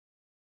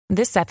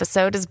This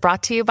episode is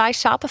brought to you by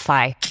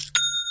Shopify.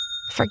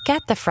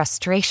 Forget the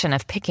frustration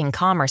of picking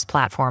commerce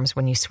platforms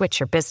when you switch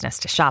your business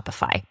to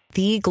Shopify,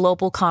 the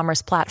global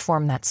commerce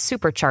platform that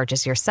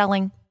supercharges your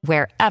selling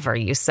wherever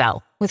you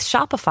sell. With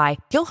Shopify,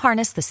 you'll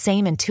harness the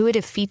same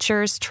intuitive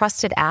features,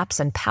 trusted apps,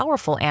 and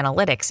powerful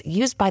analytics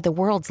used by the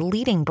world's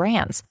leading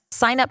brands.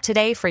 Sign up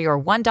today for your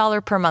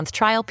 $1 per month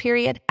trial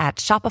period at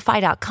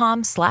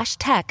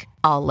shopify.com/tech,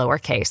 all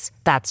lowercase.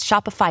 That's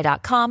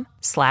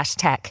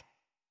shopify.com/tech.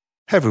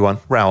 Hey everyone,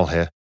 Raoul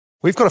here.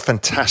 We've got a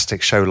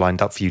fantastic show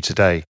lined up for you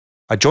today.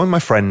 I joined my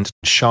friend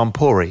Shyam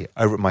Puri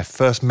over at My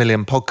First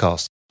Million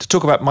podcast to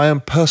talk about my own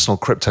personal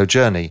crypto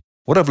journey,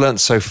 what I've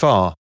learned so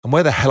far, and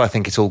where the hell I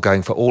think it's all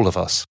going for all of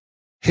us.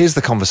 Here's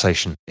the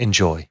conversation.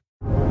 Enjoy.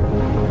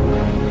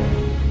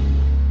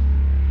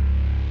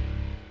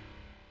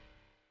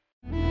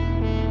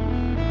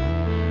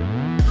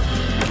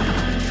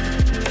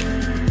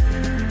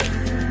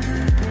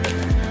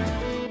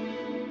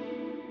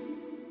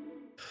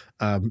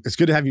 It's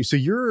good to have you. So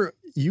you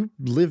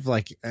live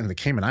like in the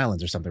Cayman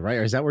Islands or something, right?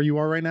 Or is that where you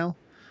are right now?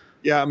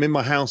 Yeah, I'm in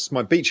my house,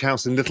 my beach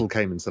house in Little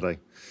Cayman today.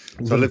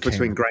 So I live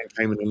between Grand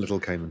Cayman and Little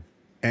Cayman.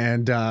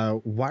 And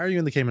why are you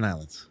in the Cayman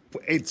Islands?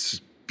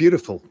 It's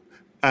beautiful,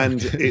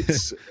 and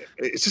it's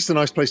just a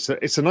nice place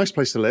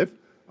to live.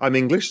 I'm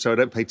English, so I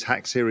don't pay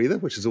tax here either,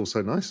 which is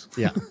also nice.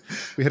 Yeah.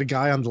 We had a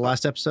guy on the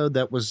last episode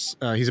that was,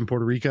 he's in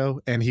Puerto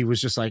Rico, and he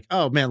was just like,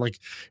 oh man, like,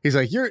 he's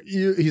like,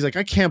 he's like,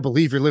 I can't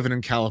believe you're living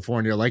in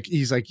California. Like,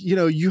 he's like,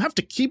 you have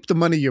to keep the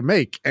money you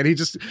make. And he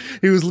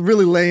was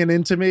really laying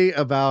into me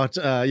about,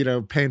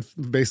 paying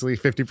basically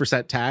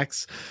 50%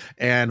 tax,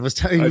 and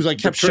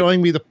kept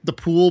showing me the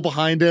pool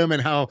behind him,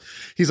 and how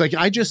he's like,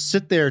 I just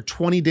sit there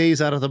 20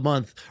 days out of the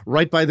month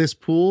right by this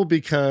pool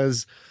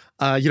because,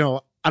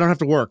 I don't have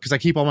to work because I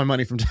keep all my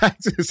money from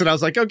taxes. And I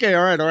was like, okay,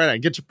 all right. I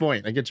get your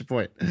point.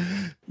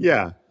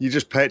 Yeah, you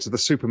just pay it to the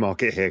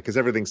supermarket here because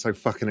everything's so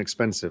fucking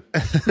expensive.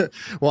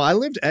 Well, I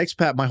lived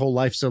expat my whole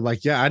life. So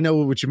like, yeah, I know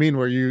what you mean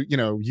where you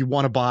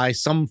want to buy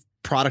some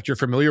product you're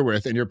familiar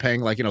with and you're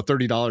paying like,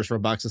 $30 for a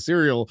box of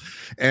cereal.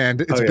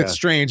 And it's a bit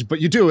strange, but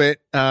you do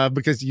it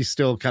because you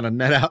still kind of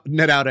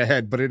net out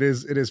ahead. But it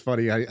is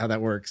funny how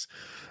that works.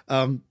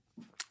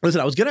 Listen,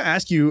 I was going to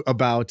ask you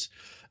about,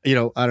 I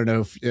don't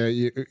know if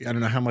I don't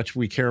know how much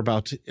we care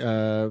about,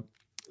 how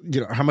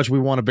much we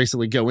want to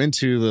basically go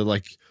into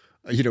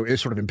the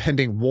sort of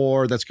impending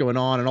war that's going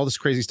on and all this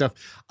crazy stuff.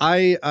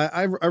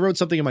 I wrote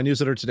something in my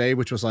newsletter today,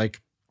 which was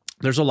like,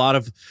 there's a lot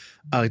of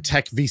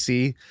tech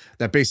VC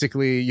that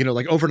basically,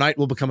 overnight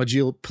will become a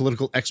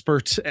geopolitical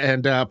expert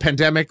and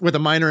pandemic with a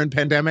minor in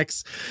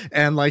pandemics.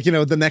 And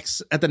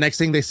the next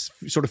thing they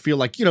sort of feel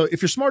like,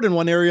 if you're smart in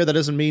one area, that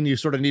doesn't mean you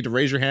sort of need to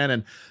raise your hand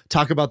and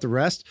talk about the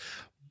rest.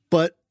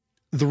 But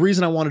the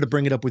reason I wanted to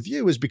bring it up with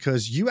you is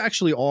because you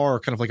actually are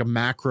kind of like a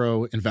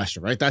macro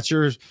investor, right? That's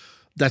your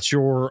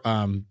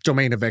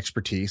domain of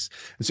expertise.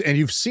 And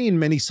you've seen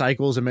many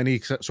cycles and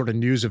many sort of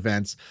news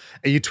events.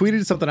 And you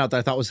tweeted something out that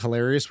I thought was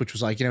hilarious, which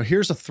was like,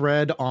 here's a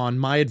thread on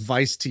my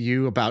advice to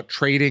you about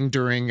trading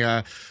during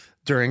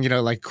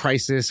like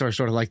crisis or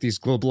sort of like these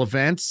global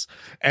events.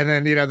 And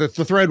then, the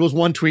thread was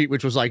one tweet,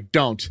 which was like,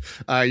 don't,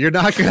 you're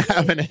not going to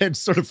have an edge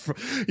sort of,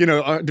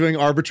 doing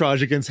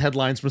arbitrage against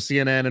headlines from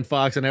CNN and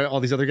Fox and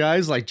all these other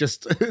guys. Like,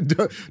 just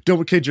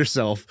don't kid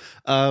yourself.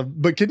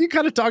 But can you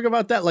kind of talk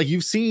about that? Like,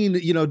 you've seen,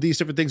 these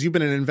different things. You've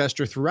been an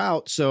investor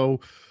throughout.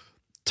 So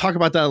talk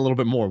about that a little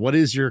bit more. What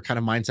is your kind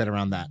of mindset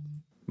around that?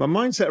 My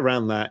mindset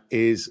around that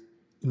is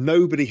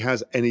nobody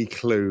has any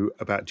clue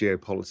about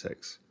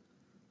geopolitics.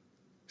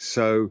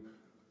 So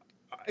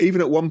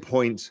even at one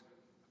point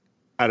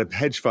at a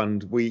hedge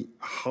fund, we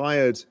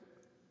hired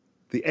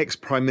the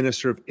ex-prime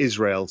minister of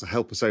Israel to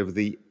help us over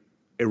the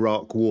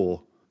Iraq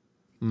war.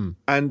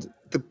 And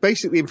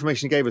the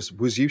information he gave us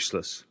was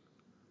useless.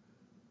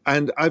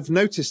 And I've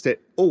noticed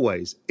it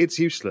always. It's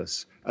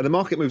useless. And the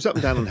market moves up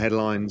and down on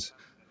headlines.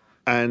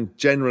 And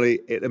generally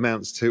it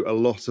amounts to a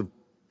lot of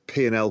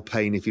P&L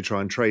pain if you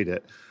try and trade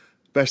it.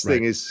 Best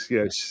thing is,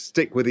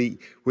 stick with the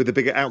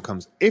bigger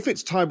outcomes. If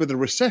it's tied with a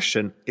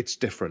recession, it's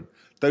different.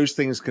 Those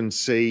things can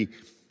see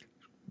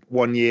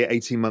 1 year,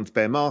 18-month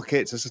bear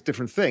markets. It's a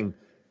different thing.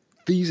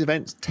 These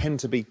events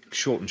tend to be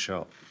short and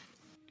sharp.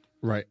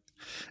 Right.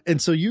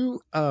 And so your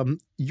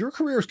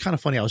career is kind of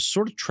funny. I was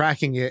sort of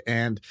tracking it,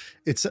 and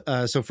it's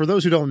so for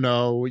those who don't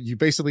know, you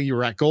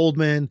were at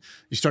Goldman,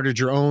 you started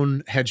your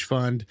own hedge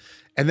fund,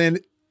 and then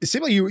it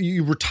seemed like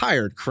you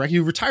retired, correct?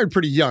 You retired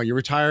pretty young. You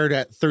retired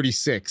at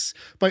 36.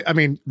 But I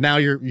mean, now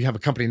you have a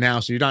company now,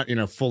 so you're not,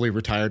 fully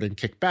retired and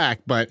kicked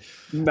back. But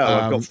no,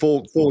 I've got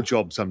four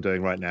jobs I'm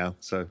doing right now.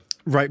 So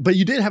right, but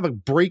you did have a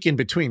break in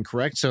between,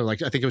 correct? So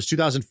like I think it was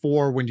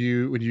 2004 when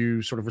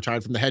you sort of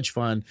retired from the hedge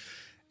fund,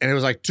 and it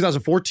was like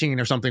 2014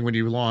 or something when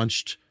you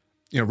launched,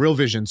 Real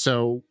Vision.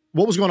 So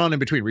what was going on in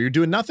between? Were you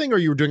doing nothing, or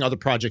you were doing other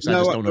projects I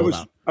just don't know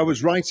about? I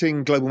was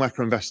writing Global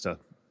Macro Investor,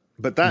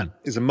 but that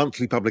is a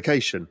monthly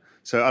publication.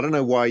 So I don't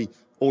know why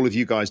all of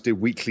you guys do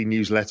weekly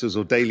newsletters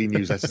or daily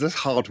newsletters. That's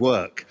hard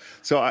work.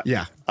 So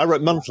I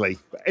wrote monthly.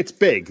 It's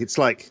big. It's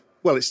like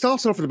well, it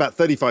started off at about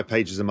 35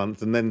 pages a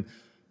month, and then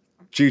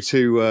due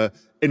to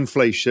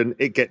inflation,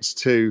 it gets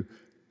to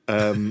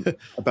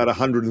about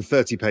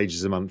 130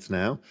 pages a month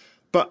now.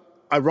 But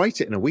I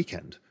write it in a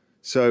weekend.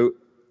 So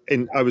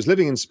I was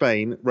living in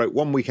Spain, wrote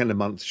one weekend a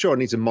month. Sure, I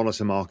need to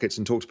monitor markets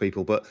and talk to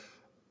people, but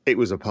it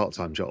was a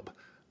part-time job.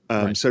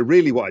 Right. So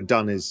really what I'd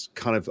done is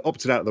kind of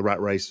opted out of the rat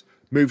race,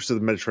 moved to the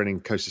Mediterranean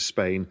coast of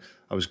Spain.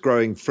 I was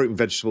growing fruit and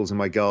vegetables in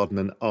my garden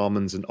and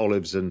almonds and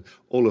olives and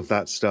all of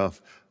that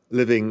stuff,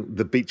 living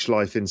the beach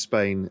life in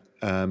Spain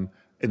in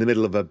the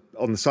middle of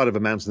on the side of a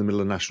mountain in the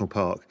middle of a national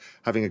park,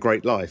 having a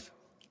great life.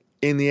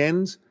 In the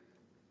end,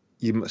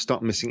 you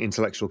start missing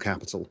intellectual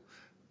capital,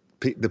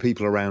 the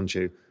people around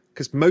you.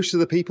 Because most of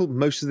the people,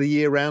 most of the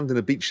year round in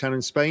a beach town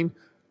in Spain,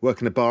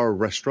 work in a bar or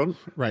restaurant,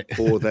 right?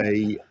 or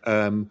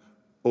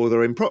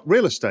they're in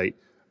real estate,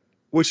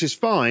 which is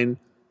fine,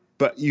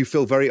 but you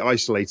feel very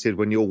isolated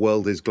when your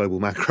world is global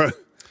macro.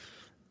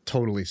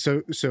 Totally.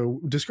 So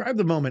describe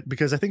the moment,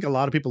 because I think a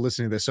lot of people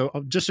listening to this. So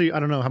just so I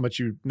don't know how much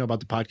you know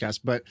about the podcast,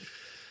 but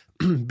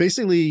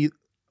basically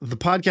the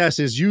podcast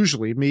is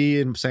usually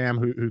me and Sam,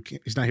 who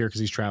he's not here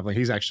because he's traveling.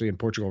 He's actually in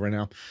Portugal right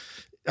now.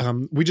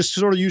 We just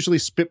sort of usually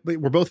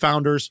we're both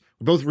founders.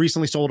 We both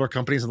recently sold our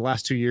companies in the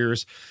last 2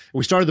 years.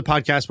 We started the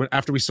podcast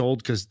after we sold,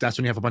 because that's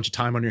when you have a bunch of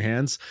time on your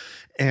hands.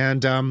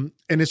 And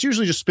it's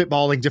usually just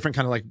spitballing different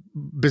kind of like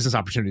business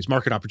opportunities,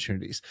 market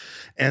opportunities.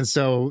 And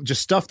so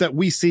just stuff that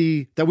we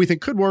see that we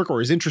think could work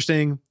or is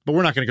interesting, but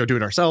we're not going to go do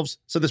it ourselves.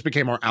 So this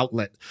became our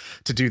outlet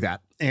to do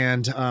that.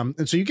 And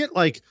so you get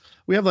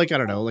we have I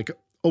don't know,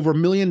 over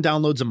 1 million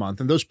downloads a month.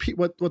 And those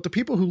what the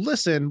people who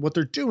listen, what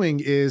they're doing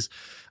is,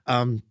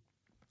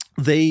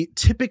 they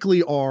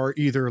typically are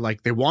either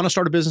they want to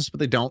start a business,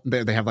 but they don't.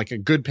 They have a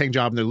good paying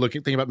job and they're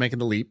thinking about making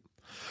the leap,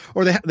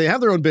 or they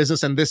have their own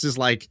business. And this is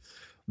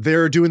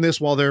they're doing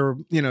this while they're,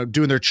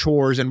 doing their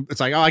chores. And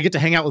it's I get to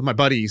hang out with my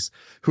buddies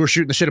who are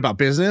shooting the shit about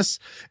business,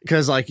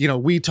 because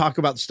we talk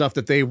about stuff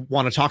that they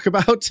want to talk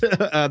about.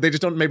 They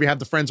just don't maybe have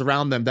the friends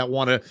around them that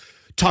want to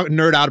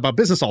nerd out about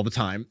business all the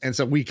time. And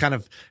so we kind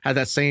of had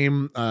that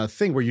same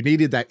thing where you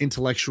needed that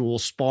intellectual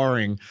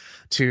sparring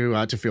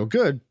to feel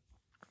good.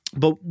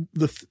 But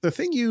the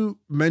thing you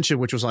mentioned,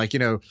 which was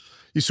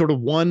you sort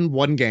of won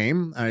one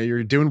game,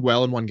 you're doing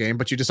well in one game,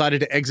 but you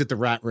decided to exit the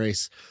rat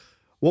race.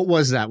 What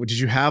was that? Did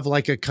you have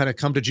a kind of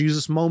come to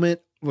Jesus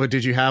moment? Or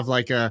did you have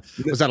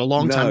was that a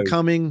long time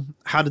coming?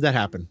 How did that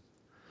happen?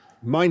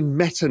 My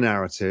meta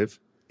narrative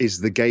is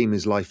the game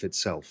is life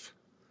itself.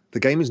 The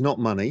game is not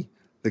money.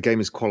 The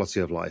game is quality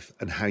of life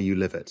and how you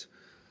live it.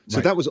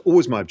 So That was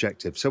always my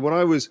objective. So when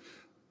I was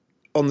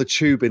on the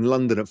tube in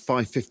London at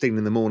 5:15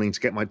 in the morning to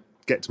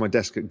get to my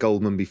desk at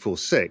Goldman before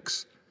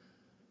 6,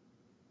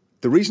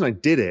 the reason I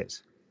did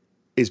it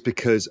is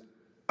because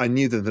I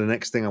knew that the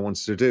next thing I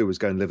wanted to do was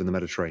go and live in the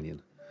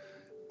Mediterranean.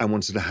 I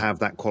wanted to have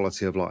that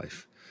quality of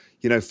life.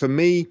 For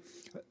me,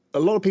 a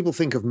lot of people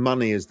think of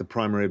money as the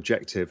primary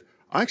objective.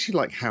 I actually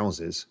like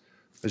houses,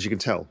 as you can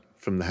tell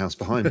from the house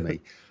behind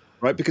me,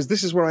 right? Because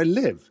this is where I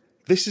live.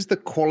 This is the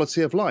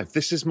quality of life.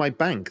 This is my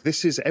bank.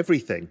 This is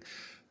everything.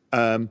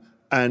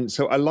 And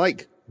so I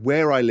like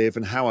where I live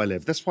and how I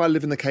live. That's why I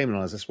live in the Cayman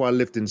Islands. That's why I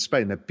lived in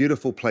Spain. They're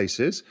beautiful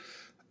places,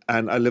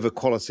 and I live a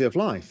quality of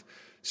life.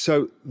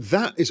 So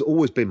that has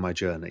always been my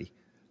journey.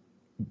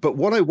 But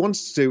what I want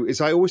to do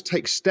is I always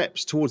take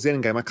steps towards the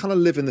end game. I kind of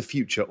live in the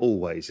future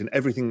always in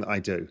everything that I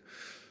do.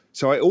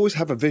 So I always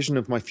have a vision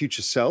of my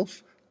future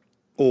self,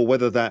 or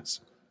whether that's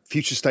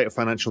future state of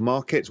financial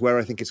markets, where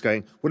I think it's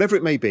going, whatever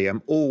it may be,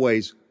 I'm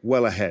always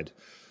well ahead.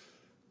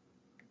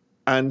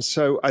 And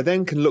so I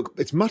then can look,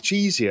 it's much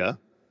easier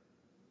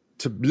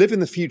to live in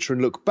the future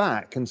and look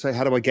back and say,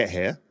 how do I get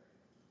here?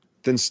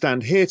 Than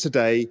stand here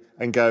today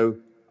and go,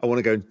 I want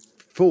to go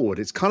forward.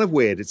 It's kind of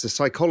weird. It's a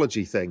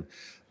psychology thing.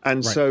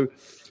 And so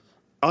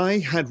I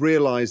had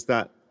realized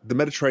that the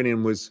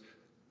Mediterranean was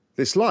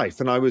this life.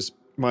 And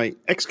my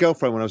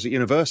ex-girlfriend, when I was at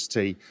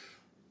university,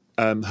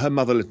 her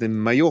mother lived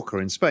in Mallorca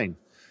in Spain.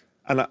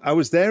 And I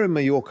was there in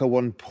Mallorca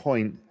one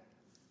point,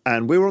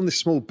 and we were on this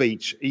small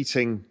beach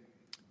eating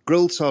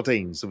grilled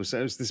sardines. It was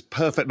this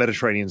perfect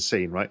Mediterranean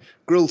scene, right?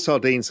 Grilled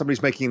sardines,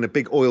 somebody's making a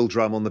big oil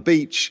drum on the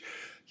beach.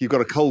 You've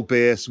got a cold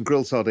beer, some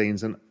grilled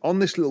sardines. And on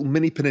this little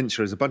mini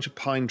peninsula is a bunch of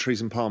pine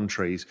trees and palm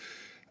trees.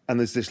 And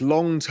there's this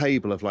long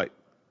table of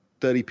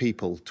 30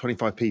 people,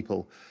 25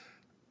 people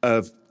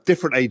of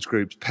different age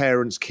groups,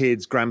 parents,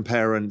 kids,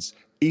 grandparents,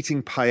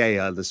 eating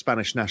paella, the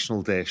Spanish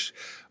national dish,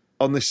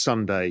 on this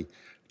Sunday,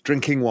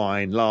 drinking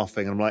wine,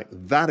 laughing. And I'm like,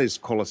 that is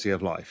quality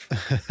of life.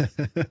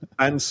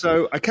 And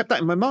so I kept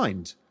that in my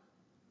mind.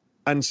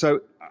 And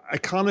so I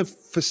kind of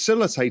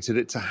facilitated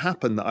it to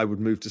happen that I would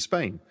move to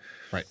Spain.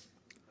 Right.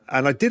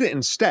 And I did it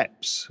in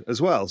steps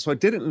as well. So I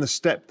did it in the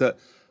step that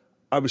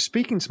I was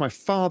speaking to my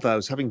father. I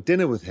was having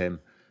dinner with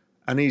him.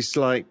 And he's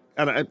like,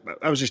 and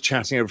I was just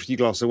chatting over a few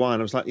glasses of wine.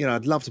 I was like,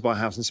 I'd love to buy a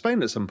house in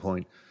Spain at some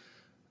point.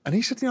 And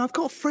he said, I've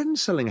got a friend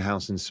selling a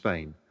house in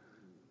Spain.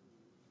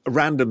 A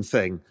random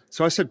thing.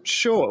 So I said,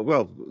 sure,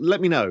 well,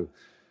 let me know.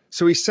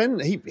 So he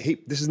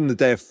this is in the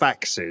day of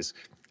faxes.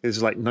 It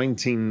was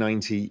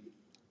 1998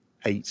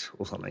 8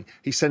 or something.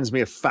 He sends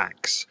me a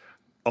fax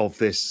of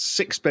this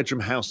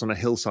 6-bedroom house on a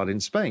hillside in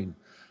Spain.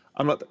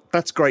 I'm like,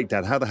 that's great,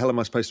 Dad. How the hell am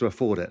I supposed to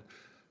afford it?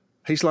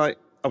 He's like,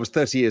 I was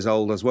 30 years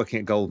old. I was working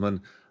at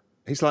Goldman.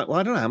 He's like, well,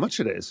 I don't know how much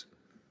it is.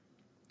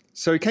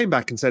 So he came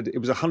back and said it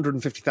was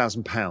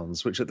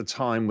 £150,000, which at the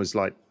time was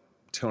like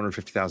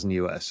 250,000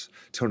 US,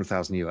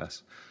 200,000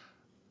 US.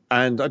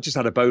 And I just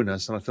had a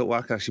bonus and I thought, well,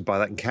 I could actually buy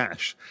that in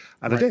cash.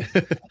 And right. I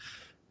did.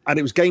 And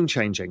it was game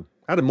changing.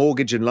 I had a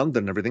mortgage in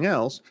London and everything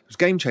else. It was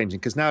game changing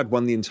because now I'd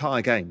won the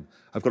entire game.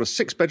 I've got a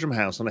 6-bedroom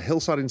house on a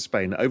hillside in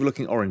Spain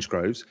overlooking orange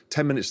groves,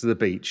 10 minutes to the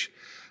beach.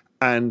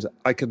 And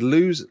I could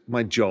lose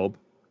my job.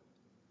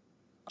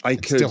 I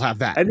could still have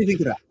that. Anything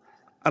could happen.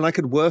 And I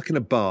could work in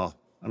a bar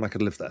and I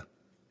could live there.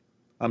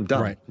 I'm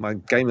done. Right. My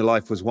game of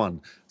life was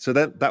won. So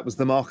that was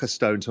the marker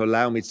stone to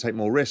allow me to take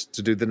more risks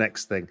to do the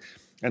next thing.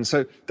 And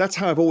so that's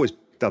how I've always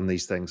done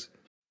these things.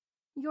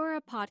 You're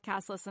a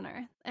podcast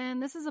listener,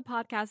 and this is a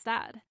podcast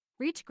ad.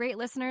 Reach great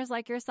listeners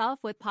like yourself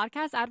with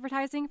podcast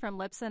advertising from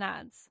Libsyn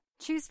Ads.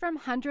 Choose from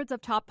hundreds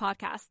of top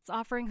podcasts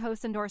offering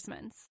host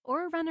endorsements,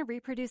 or run a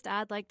reproduced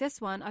ad like this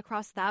one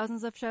across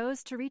thousands of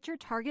shows to reach your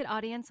target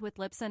audience with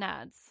Libsyn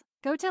Ads.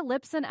 Go to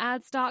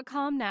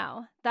libsynads.com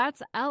now.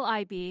 That's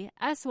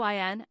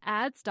LIBSYN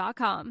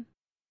ads.com.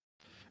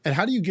 And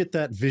how do you get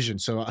that vision?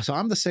 So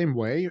I'm the same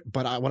way,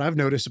 but what I've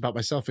noticed about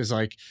myself is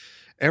like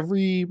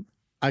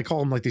I call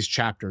them like these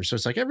chapters. So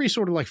it's like every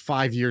sort of like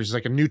 5 years is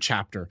like a new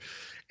chapter.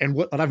 And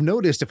what I've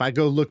noticed, if I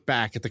go look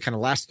back at the kind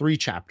of last 3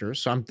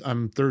 chapters, so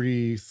I'm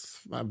 30,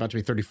 about to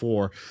be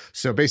 34.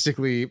 So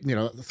basically,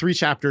 3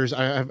 chapters,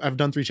 I've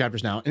done 3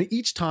 chapters now. And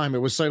each time it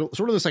was sort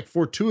of this like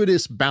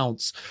fortuitous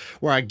bounce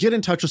where I get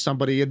in touch with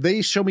somebody and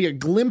they show me a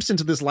glimpse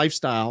into this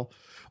lifestyle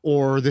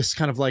or this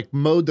kind of like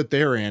mode that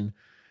they're in.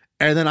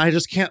 And then I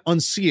just can't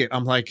unsee it.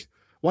 I'm like,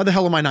 why the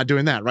hell am I not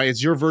doing that, right?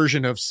 It's your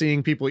version of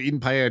seeing people eating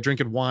paella,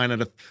 drinking wine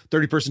at a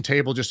 30-person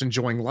table, just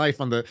enjoying life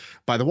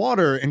by the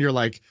water. And you're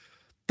like,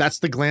 that's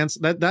the glance,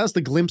 that's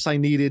the glimpse I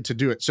needed to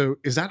do it. So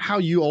is that how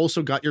you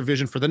also got your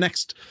vision for the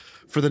next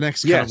yes.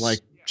 kind of like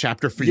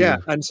chapter for you? Yeah.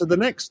 And so the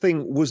next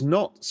thing was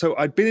not, so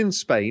I'd been in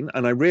Spain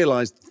and I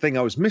realized the thing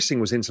I was missing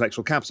was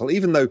intellectual capital,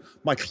 even though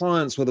my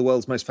clients were the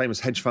world's most famous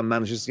hedge fund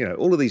managers,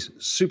 all of these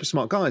super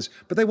smart guys,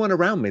 but they weren't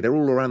around me. They're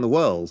all around the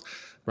world.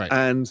 Right.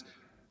 And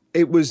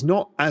it was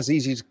not as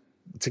easy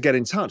to get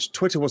in touch.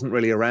 Twitter wasn't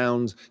really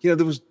around. There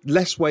was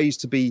less ways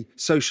to be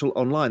social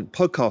online.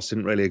 Podcasts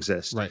didn't really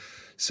exist. Right.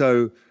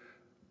 So,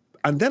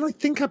 and then I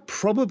think I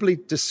probably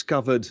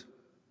discovered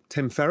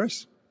Tim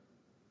Ferriss.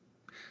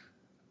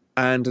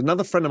 And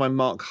another friend of mine,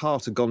 Mark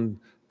Hart, had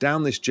gone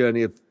down this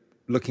journey of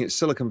looking at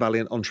Silicon Valley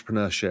and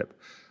entrepreneurship.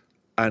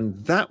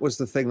 And that was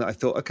the thing that I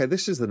thought, okay,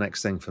 this is the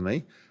next thing for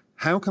me.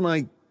 How can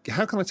I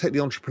take the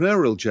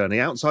entrepreneurial journey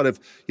outside of,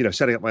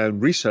 setting up my own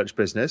research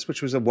business,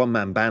 which was a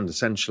one-man band,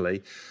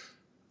 essentially.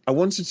 I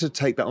wanted to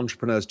take that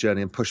entrepreneur's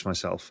journey and push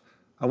myself.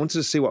 I wanted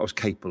to see what I was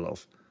capable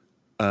of.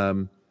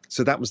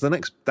 So that was the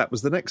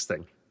next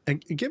thing.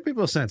 And give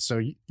people a sense.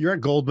 So you're at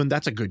Goldman.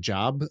 That's a good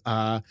job.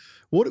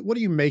 What are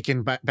you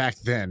making back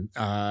then?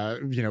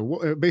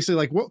 Basically,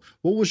 like what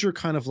was your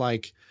kind of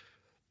like?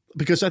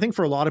 Because I think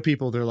for a lot of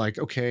people, they're like,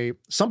 okay,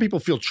 some people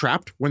feel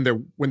trapped when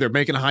they're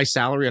making a high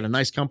salary at a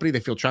nice company. They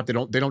feel trapped.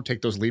 They don't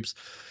take those leaps.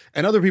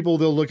 And other people,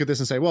 they'll look at this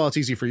and say, well, it's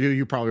easy for you.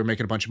 You probably were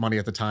making a bunch of money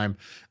at the time.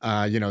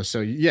 So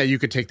yeah, you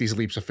could take these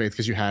leaps of faith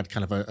because you had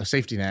kind of a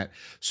safety net.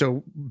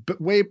 So but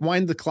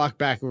wind the clock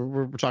back.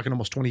 We're talking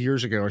almost 20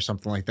 years ago or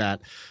something like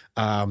that.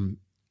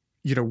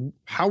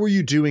 How were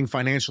you doing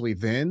financially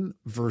then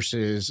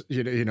versus,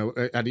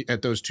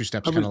 at those 2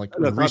 steps, kind of like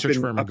the research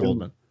firm and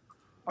Goldman?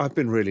 I've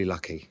been really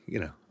lucky.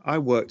 I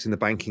worked in the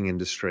banking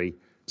industry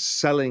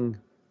selling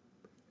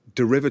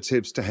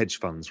derivatives to hedge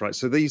funds, right?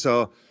 So these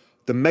are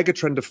the mega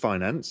trend of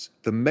finance,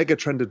 the mega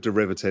trend of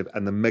derivative,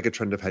 and the mega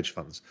trend of hedge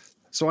funds.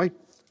 So I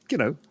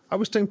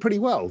was doing pretty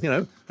well.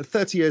 At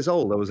 30 years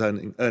old, I was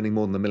earning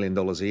more than $1 million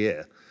a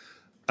year.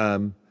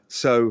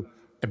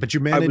 But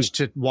you managed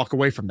to walk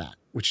away from that,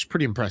 which is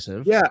pretty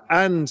impressive. Yeah,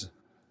 and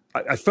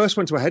I first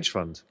went to a hedge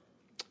fund.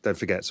 Don't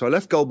forget. So I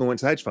left Goldman, went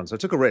to hedge funds. So I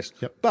took a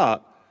risk, Yep.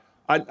 But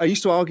I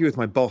used to argue with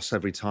my boss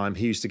every time.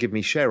 He used to give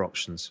me share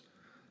options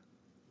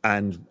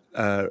and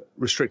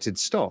restricted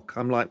stock.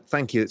 I'm like,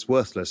 thank you, it's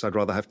worthless. I'd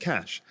rather have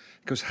cash.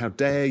 He goes, how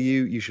dare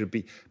you? You should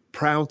be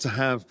proud to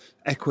have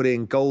equity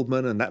in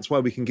Goldman, and that's why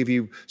we can give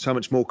you so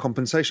much more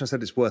compensation. I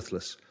said, it's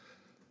worthless.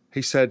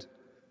 He said,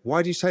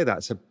 why do you say that? I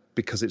said,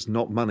 because it's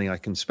not money I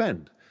can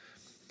spend.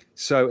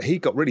 So he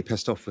got really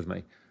pissed off with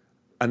me.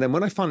 And then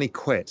when I finally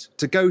quit,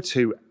 to go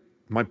to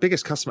my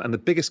biggest customer and the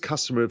biggest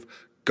customer of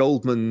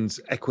Goldman's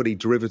equity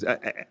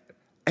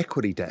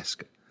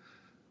desk,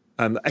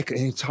 the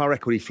entire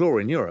equity floor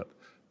in Europe,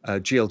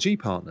 GLG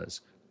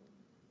Partners.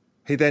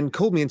 He then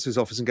called me into his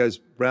office and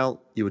goes,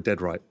 Raoul, you were dead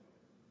right.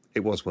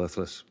 It was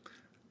worthless.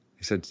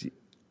 He said,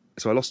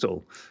 so I lost it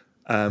all.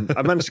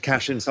 I managed to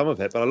cash in some of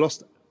it, but I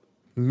lost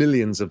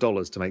millions of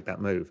dollars to make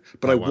that move.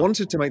 But I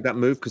wanted to make that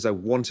move because I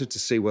wanted to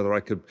see whether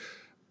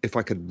if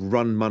I could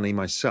run money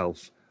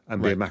myself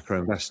and be a macro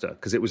investor,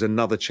 because it was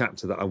another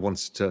chapter that I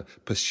wanted to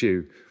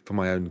pursue for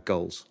my own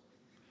goals.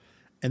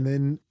 And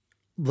then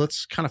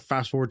let's kind of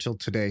fast forward till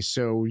today.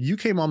 So you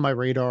came on my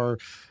radar.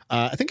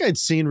 I think I'd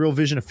seen Real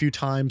Vision a few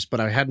times, but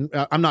I hadn't.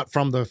 I'm not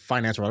from the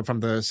finance world. I'm from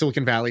the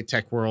Silicon Valley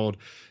tech world,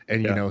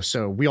 and you know,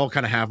 so we all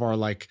kind of have our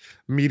like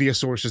media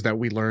sources that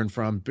we learn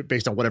from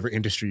based on whatever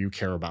industry you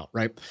care about,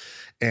 right?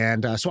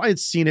 And so I had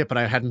seen it, but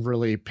I hadn't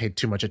really paid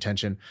too much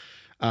attention.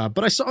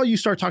 But I saw you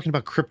start talking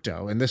about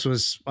crypto, and this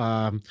was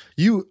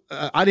you.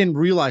 I didn't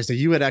realize that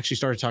you had actually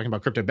started talking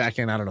about crypto back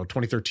in, I don't know,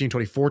 2013,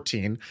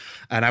 2014.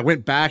 And I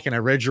went back and I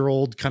read your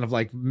old kind of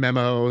like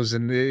memos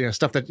and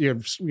stuff that you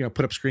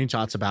put up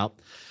screenshots about.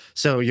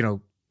 So,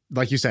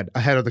 like you said,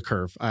 ahead of the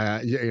curve.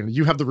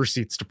 You have the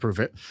receipts to prove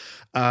it.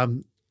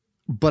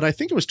 But I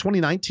think it was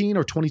 2019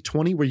 or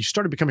 2020 where you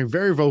started becoming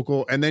very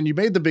vocal, and then you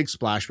made the big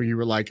splash where you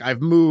were like,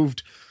 I've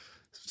moved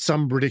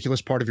some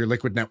ridiculous part of your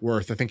liquid net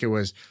worth. I think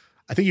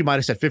you might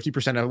have said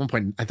 50% at one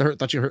point. I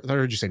thought I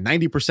heard you say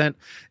 90%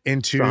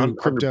 into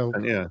crypto.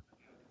 Yeah.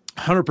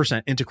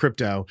 100% into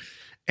crypto.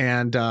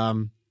 And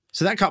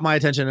so that caught my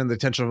attention and the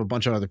attention of a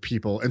bunch of other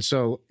people. And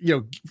so,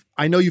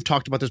 I know you've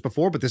talked about this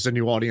before, but this is a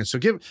new audience. So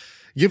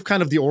give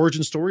kind of the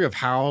origin story of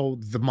how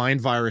the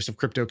mind virus of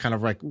crypto kind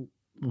of like,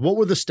 what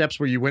were the steps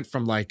where you went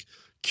from like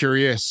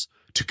curious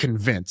to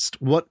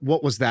convinced? What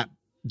was that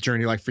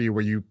journey like for you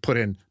where you put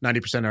in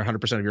 90% or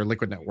 100% of your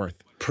liquid net worth?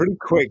 Pretty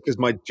quick, because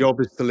my job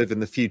is to live in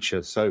the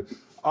future. So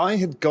I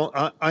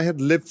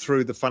had lived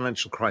through the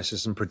financial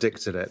crisis and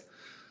predicted it.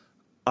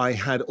 I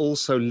had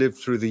also lived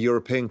through the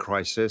European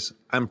crisis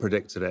and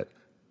predicted it,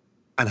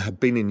 and had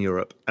been in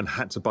Europe and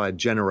had to buy a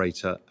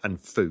generator and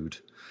food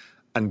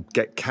and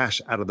get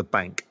cash out of the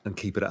bank and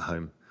keep it at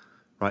home,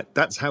 right?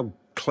 That's how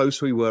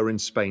close we were in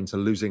Spain to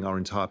losing our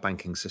entire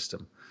banking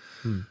system.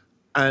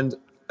 And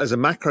as a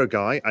macro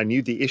guy, I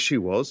knew the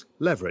issue was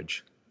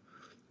leverage.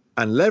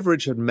 And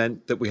leverage had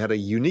meant that we had a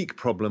unique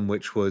problem,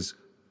 which was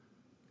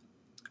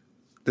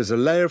there's a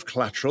layer of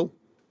collateral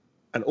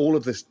and all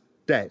of this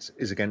debt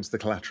is against the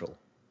collateral.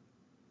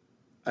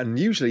 And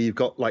usually you've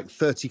got like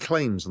 30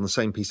 claims on the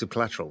same piece of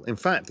collateral. In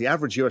fact, the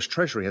average US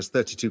Treasury has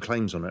 32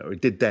 claims on it, or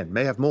it did then,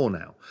 may have more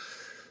now.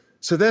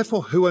 So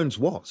therefore, who owns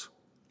what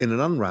in an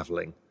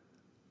unraveling?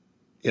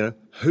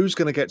 Who's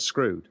going to get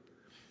screwed?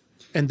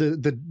 And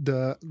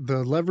the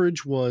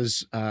leverage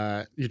was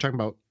you're talking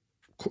about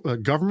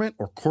government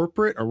or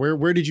corporate, or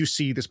where did you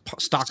see this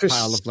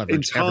stockpile of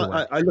leverage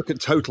everywhere? I look at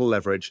total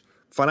leverage,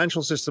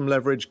 financial system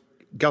leverage,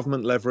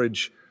 government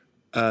leverage,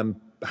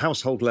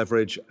 household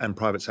leverage, and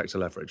private sector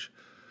leverage.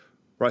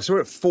 Right, so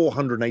we're at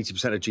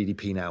 480% of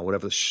GDP now,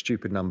 whatever the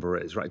stupid number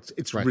is. Right,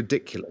 it's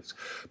ridiculous.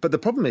 But the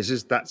problem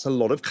is that's a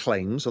lot of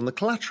claims on the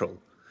collateral.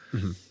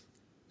 Mm-hmm.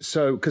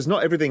 So, because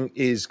not everything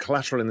is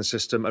collateral in the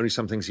system, only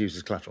some things used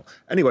as collateral.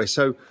 Anyway,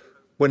 so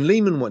when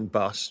Lehman went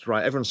bust,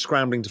 right, everyone's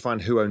scrambling to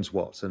find who owns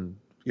what, and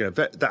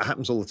that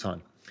happens all the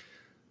time.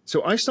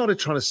 So I started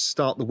trying to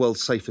start the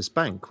world's safest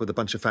bank with a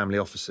bunch of family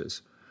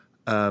offices.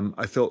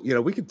 I thought,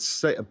 we could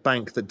say a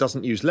bank that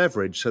doesn't use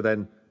leverage, so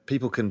then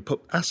people can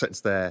put assets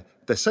there,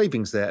 their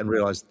savings there, and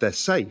realize they're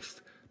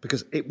safe,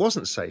 because it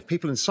wasn't safe.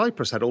 People in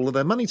Cyprus had all of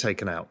their money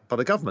taken out by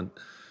the government.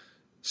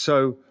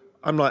 So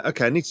I'm like,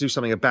 okay, I need to do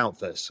something about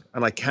this,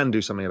 and I can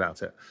do something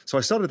about it. So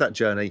I started that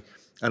journey,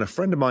 and a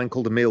friend of mine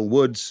called Emil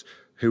Woods,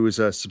 who was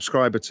a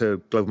subscriber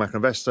to Global Macro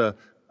Investor,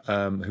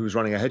 who was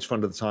running a hedge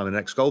fund at the time, an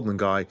ex-Goldman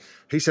guy,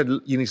 he said,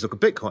 you need to look at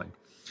Bitcoin.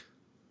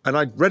 And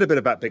I read a bit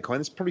about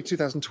Bitcoin. It's probably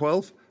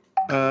 2012.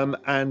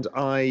 And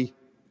I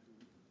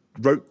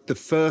wrote the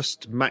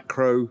first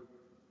macro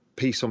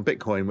piece on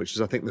Bitcoin, which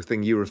is, I think, the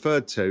thing you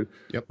referred to,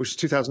 which was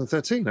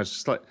 2013. I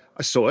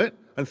saw it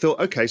and thought,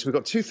 okay, so we've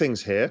got two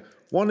things here.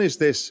 One is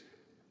this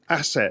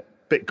asset,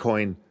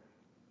 Bitcoin,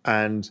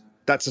 and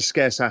that's a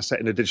scarce asset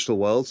in a digital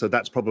world, so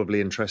that's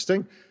probably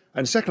interesting.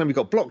 And secondly, we've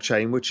got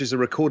blockchain, which is a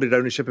recorded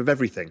ownership of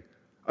everything.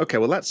 Okay,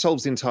 well, that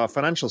solves the entire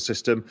financial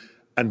system,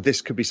 and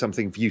this could be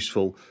something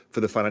useful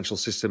for the financial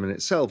system in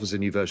itself as a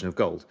new version of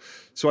gold.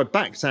 So I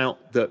backed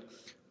out that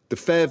the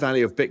fair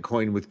value of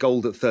Bitcoin with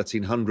gold at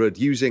 1,300,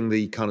 using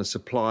the kind of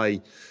supply,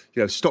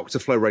 stock to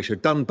flow ratio,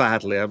 done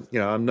badly.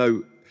 I'm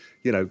no,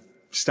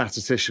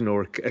 statistician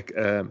or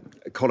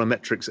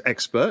econometrics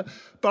expert,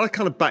 but I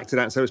kind of backed it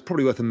out. So it's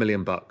probably worth $1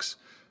 million.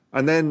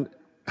 And then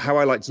how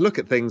I like to look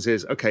at things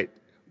is, okay,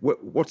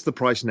 what's the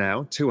price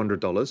now?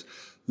 $200.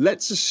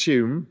 Let's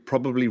assume,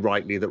 probably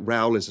rightly, that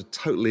Raoul is a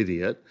total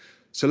idiot.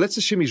 So let's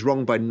assume he's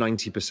wrong by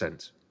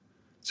 90%.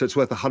 So it's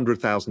worth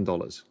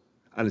 $100,000.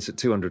 And it's at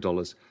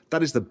 $200.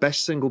 That is the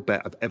best single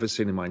bet I've ever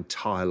seen in my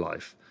entire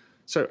life.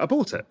 So I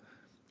bought it,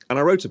 and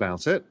I wrote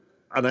about it,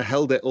 and I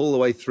held it all the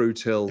way through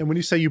till. And when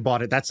you say you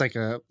bought it, that's like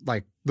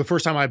the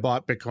first time I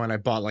bought Bitcoin, I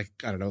bought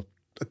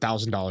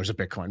 $1,000 of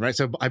Bitcoin, right?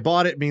 So I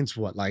bought it means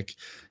what? Like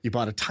you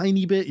bought a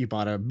tiny bit, you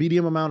bought a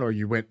medium amount, or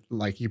you went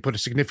you put a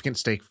significant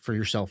stake for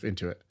yourself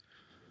into it.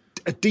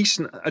 A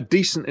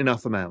decent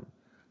enough amount,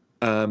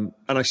 and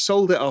I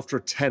sold it after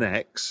a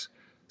 10x.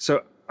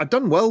 So I'd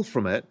done well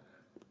from it.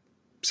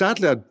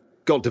 Sadly, I'd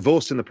got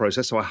divorced in the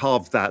process, so I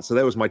halved that. So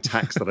there was my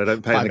tax that I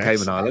don't pay in the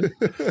Cayman Island.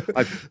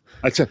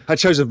 I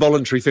chose a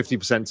voluntary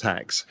 50%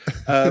 tax.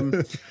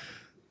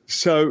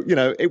 So,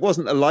 it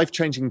wasn't a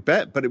life-changing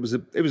bet, but it was a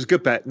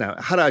good bet. Now,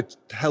 had I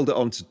held it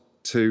on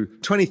to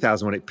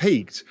 20,000 when it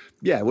peaked,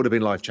 it would have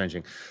been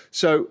life-changing.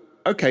 So,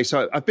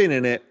 so I've been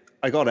in it.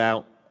 I got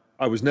out.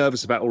 I was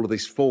nervous about all of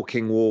these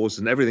forking wars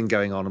and everything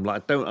going on. I'm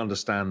like, I don't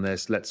understand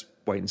this. Let's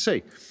wait and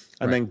see.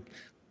 And then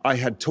I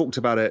had talked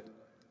about it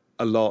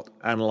a lot,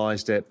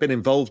 analyzed it, been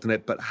involved in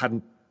it, but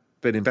hadn't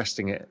been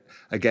investing it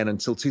again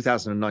until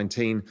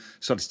 2019.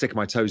 Started sticking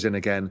my toes in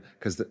again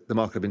because the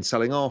market had been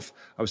selling off.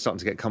 I was starting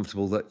to get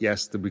comfortable that,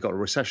 yes, that we've got a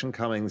recession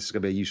coming. This is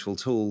going to be a useful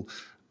tool.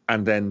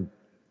 And then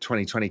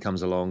 2020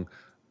 comes along,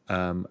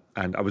 and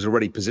I was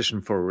already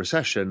positioned for a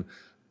recession.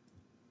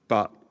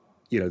 But,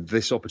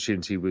 this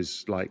opportunity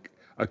was like,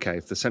 okay,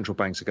 if the central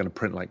banks are going to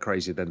print like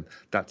crazy, then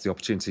that's the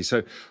opportunity.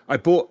 So I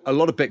bought a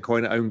lot of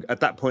Bitcoin. At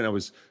that point, I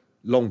was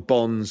long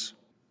bonds,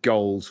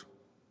 gold,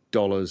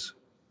 dollars,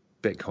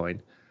 Bitcoin.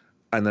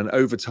 And then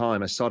over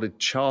time, I started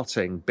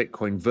charting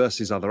Bitcoin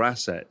versus other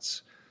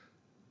assets.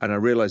 And I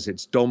realized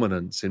its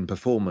dominance in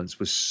performance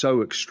was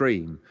so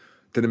extreme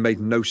that it made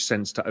no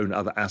sense to own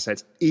other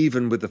assets,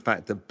 even with the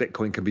fact that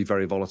Bitcoin can be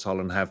very volatile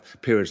and have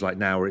periods like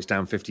now where it's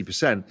down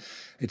 50%.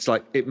 It's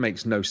like, it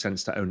makes no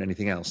sense to own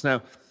anything else.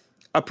 Now,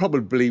 I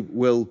probably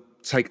will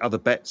take other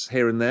bets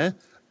here and there.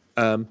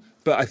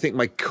 But I think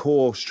my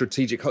core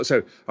strategic,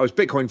 so I was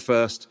Bitcoin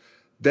first,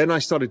 then I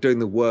started doing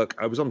the work.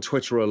 I was on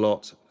Twitter a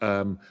lot.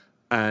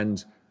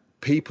 And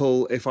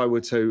people, if I were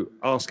to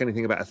ask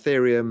anything about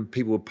Ethereum,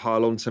 people would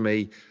pile on to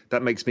me.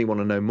 That makes me want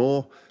to know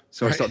more.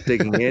 So I start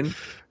digging in.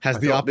 Has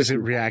the opposite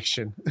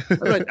reaction.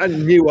 I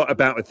knew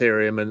about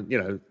Ethereum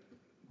and,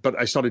 but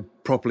I started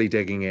properly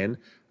digging in.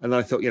 And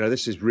I thought,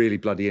 this is really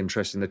bloody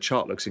interesting. The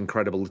chart looks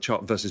incredible. The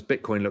chart versus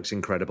Bitcoin looks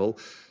incredible.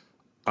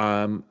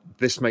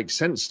 This makes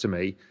sense to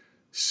me.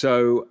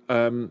 So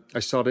I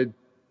started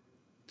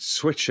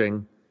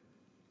switching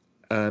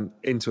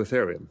into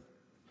Ethereum.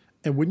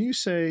 And when you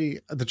say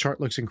the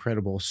chart looks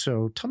incredible,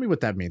 so tell me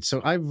what that means.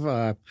 So I've,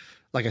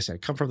 like I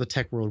said, come from the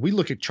tech world. We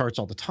look at charts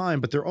all the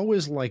time, but they're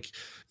always like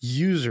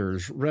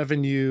users,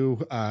 revenue,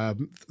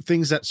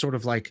 things that sort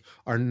of like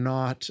are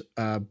not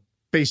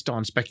based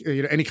on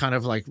any kind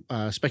of like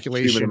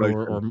speculation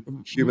or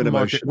human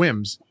market emotion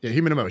whims. Yeah,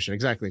 human emotion,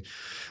 exactly.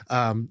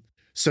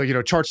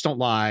 So charts don't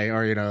lie,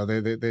 or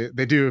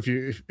they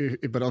do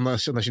but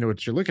unless you know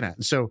what you're looking at.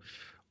 And so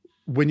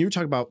when you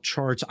talk about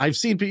charts, I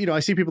see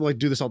people like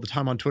do this all the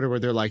time on Twitter where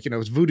they're like,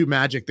 it's voodoo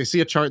magic. They see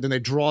a chart, then they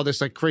draw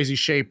this like crazy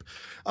shape.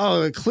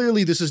 Oh,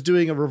 clearly this is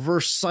doing a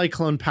reverse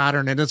cyclone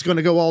pattern and it's going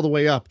to go all the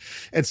way up.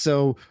 And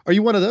so are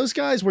you one of those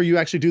guys where you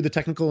actually do the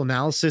technical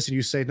analysis and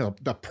you say, no,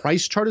 the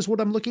price chart is what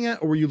I'm looking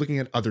at, or were you looking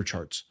at other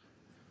charts?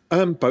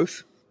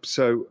 Both.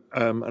 So,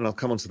 and I'll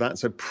come on to that.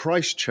 So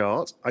price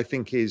chart, I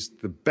think, is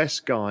the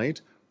best guide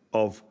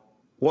of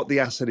what the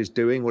asset is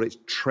doing, what its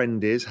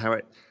trend is,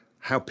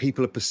 how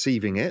people are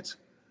perceiving it,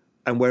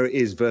 and where it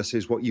is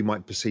versus what you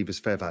might perceive as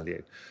fair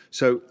value.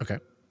 So,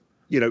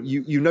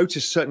 you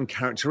notice certain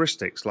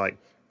characteristics, like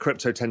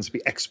crypto tends to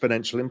be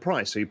exponential in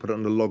price. So you put it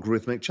on the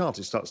logarithmic chart,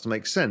 it starts to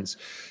make sense.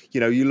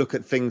 You look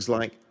at things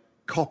like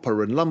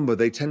copper and lumber,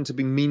 they tend to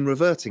be mean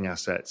reverting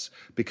assets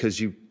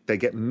because they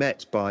get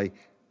met by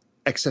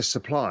excess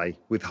supply.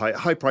 With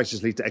high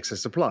prices lead to excess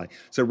supply.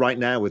 So right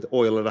now with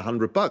oil at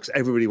 $100,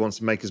 everybody wants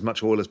to make as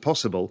much oil as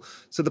possible.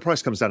 So the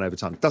price comes down over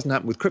time. It doesn't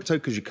happen with crypto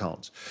because you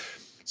can't.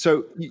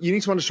 So you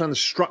need to understand the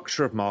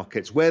structure of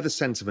markets, where the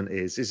sentiment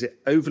is. Is it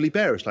overly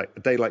bearish? Like a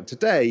day like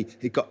today,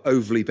 it got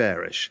overly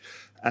bearish.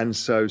 And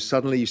so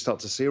suddenly you start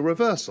to see a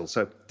reversal.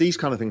 So these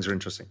kind of things are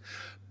interesting.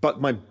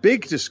 But my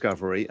big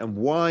discovery and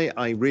why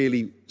I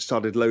really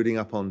started loading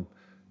up on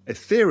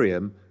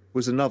Ethereum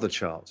was another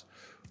chart,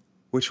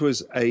 which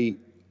was a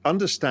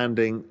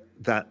understanding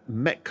that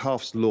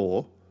Metcalfe's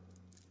law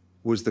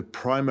was the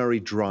primary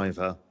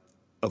driver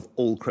of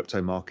all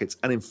crypto markets.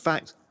 And in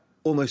fact,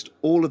 almost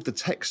all of the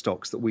tech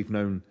stocks that we've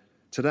known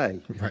today.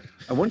 Right.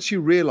 And once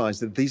you realize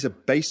that these are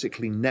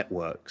basically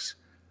networks,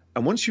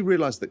 and once you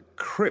realize that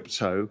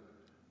crypto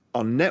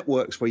are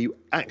networks where you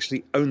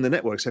actually own the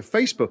network. So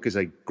Facebook is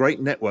a great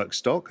network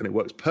stock and it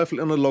works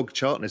perfectly on a log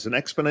chart and it's an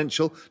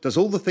exponential, does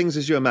all the things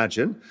as you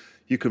imagine.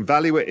 You can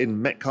value it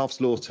in Metcalfe's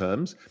law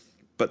terms.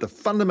 But the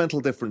fundamental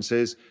difference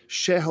is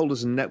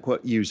shareholders and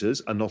network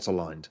users are not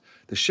aligned.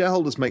 The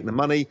shareholders make the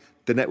money,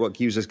 the network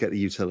users get the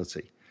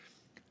utility.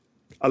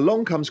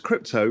 Along comes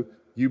crypto,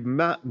 you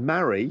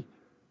marry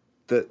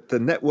the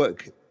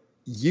network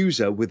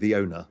user with the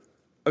owner.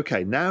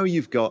 Okay, now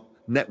you've got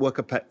network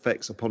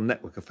effects upon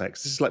network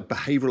effects. This is like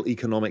behavioral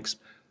economics,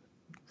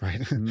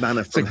 right?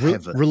 Manna from like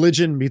heaven.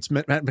 Religion meets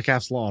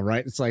Metcalfe's law,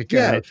 right? It's like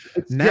now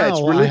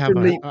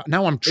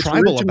I'm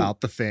tribal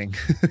about the thing.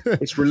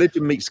 It's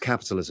religion meets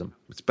capitalism.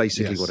 It's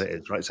basically Yes. what it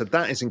is, right? So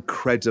that is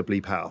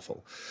incredibly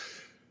powerful.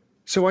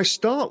 So I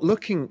start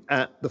looking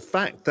at the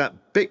fact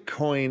that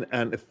Bitcoin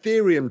and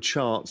Ethereum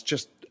charts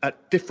just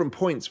at different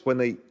points when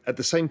they, at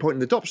the same point in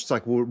the adoption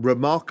cycle, were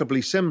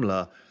remarkably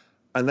similar.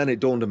 And then it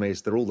dawned on me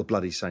is they're all the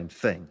bloody same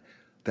thing.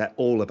 They're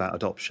all about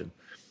adoption.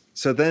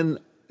 So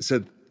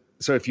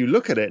if you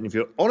look at it and if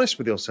you're honest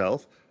with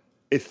yourself,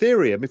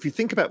 Ethereum, if you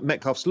think about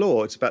Metcalfe's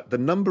law, it's about the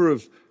number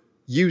of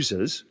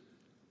users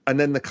and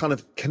then the kind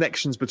of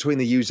connections between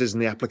the users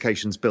and the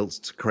applications built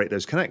to create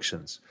those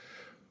connections.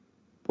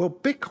 Well,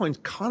 Bitcoin's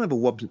kind of a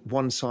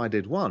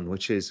one-sided one,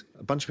 which is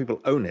a bunch of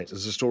people own it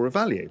as a store of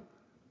value,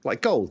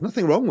 like gold.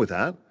 Nothing wrong with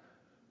that,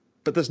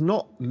 but there's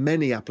not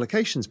many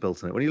applications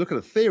built on it. When you look at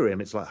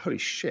Ethereum, it's like, holy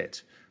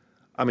shit.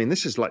 I mean,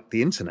 this is like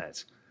the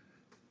internet.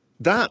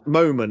 That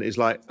moment is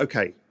like,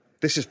 okay,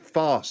 this is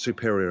far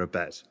superior a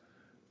bet.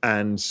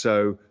 And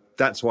so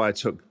that's why I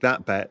took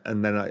that bet.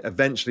 And then I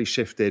eventually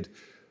shifted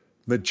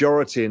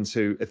majority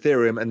into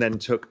Ethereum and then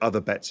took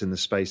other bets in the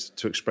space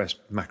to express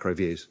macro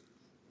views.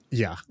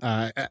 Yeah.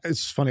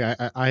 It's funny.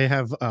 I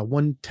have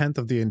 1/10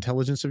 of the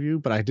intelligence of you,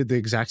 but I did the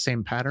exact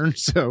same pattern.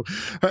 So,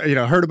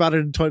 heard about it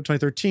in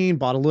 2013,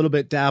 bought a little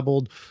bit,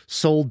 dabbled,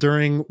 sold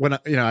during when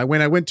I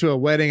went to a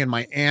wedding and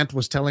my aunt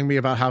was telling me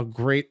about how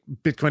great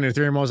Bitcoin and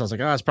Ethereum was. I was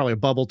like, it's probably a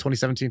bubble,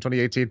 2017,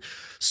 2018,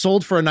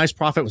 sold for a nice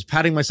profit, was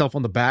patting myself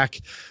on the back.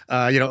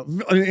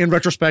 In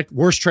retrospect,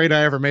 worst trade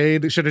I ever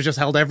made. Should have just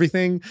held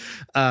everything.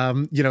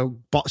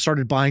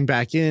 Started buying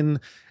back in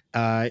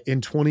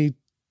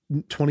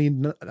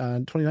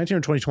 2019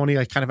 or 2020,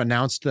 I kind of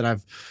announced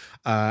that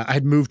I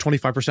had moved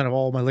 25% of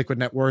all my liquid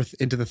net worth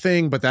into the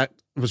thing, but that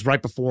was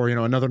right before,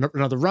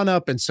 another run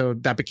up. And so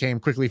that became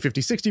quickly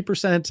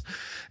 50-60%.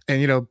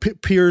 And,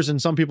 peers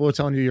and some people are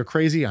telling you you're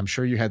crazy. I'm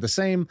sure you had the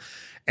same.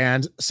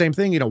 And same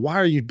thing, why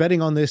are you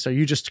betting on this? Are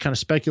you just kind of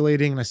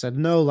speculating? And I said,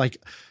 no,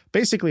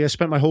 basically I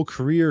spent my whole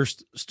career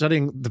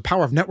studying the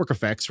power of network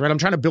effects, right? I'm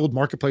trying to build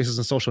marketplaces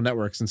and social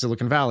networks in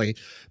Silicon Valley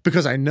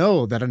because I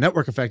know that a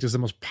network effect is the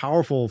most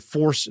powerful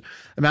force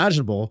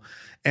imaginable.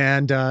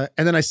 And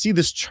then I see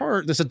this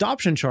chart, this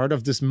adoption chart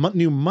of this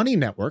new money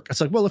network.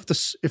 It's like, well, if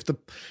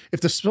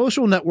the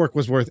social network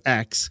was worth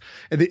X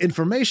and the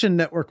information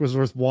network was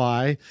worth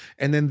Y,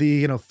 and then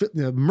the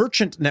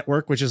merchant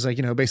network, which is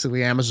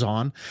basically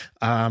Amazon,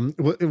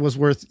 it was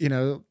worth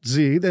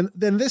Z,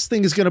 then this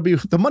thing is going to be,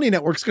 the money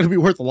network's going to be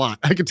worth a lot.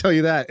 I can tell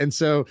you that. And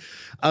so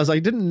I was like, I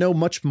didn't know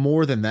much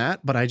more than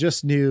that, but I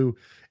just knew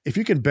if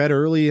you can bet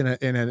early in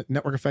a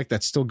network effect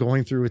that's still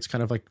going through its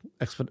kind of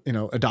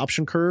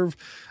adoption curve,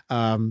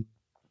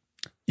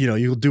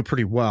 you'll do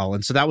pretty well.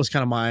 And so that was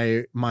kind of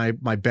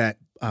my bet,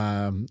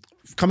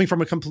 coming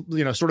from a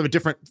sort of a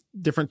different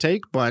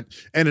take, but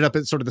ended up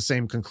at sort of the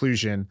same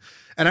conclusion.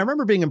 And I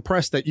remember being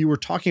impressed that you were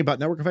talking about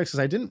network effects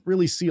because I didn't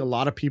really see a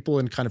lot of people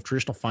in kind of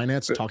traditional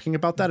finance talking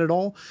about that at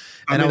all.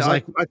 And I was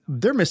like,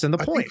 they're missing the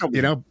point,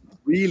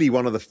 Really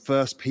one of the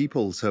first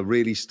people to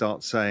really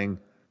start saying,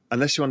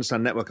 unless you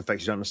understand network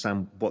effects, you don't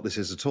understand what this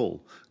is at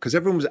all. Because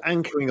everyone was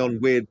anchoring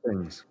on weird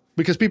things.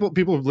 Because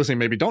people listening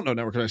maybe don't know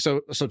network effects.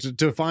 So to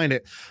define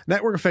it,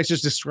 network effects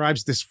just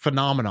describes this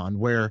phenomenon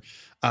where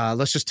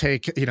let's just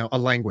take a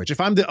language. If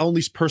I'm the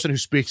only person who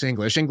speaks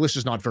English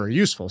is not very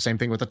useful. Same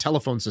thing with a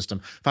telephone system.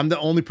 If I'm the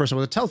only person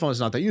with a telephone, it's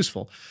not that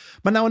useful.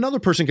 But now another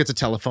person gets a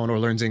telephone or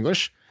learns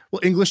English.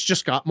 Well, English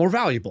just got more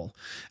valuable.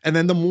 And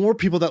then the more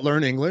people that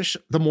learn English,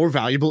 the more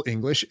valuable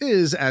English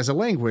is as a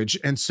language.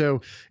 And so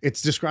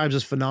it's described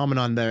as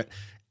phenomenon that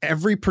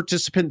every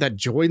participant that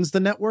joins the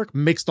network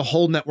makes the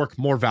whole network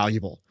more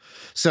valuable.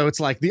 So it's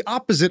like the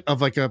opposite of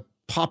like a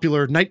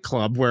popular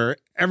nightclub where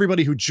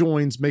everybody who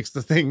joins makes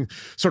the thing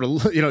sort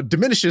of,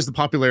 diminishes the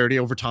popularity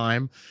over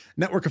time.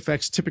 Network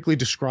effects typically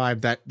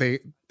describe that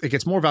it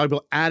gets more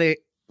valuable at a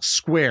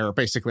square,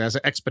 basically as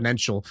an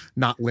exponential,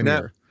 not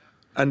linear.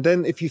 And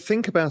then if you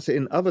think about it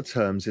in other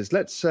terms, is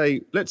let's look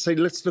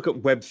at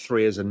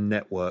Web3 as a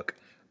network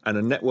and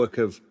a network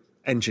of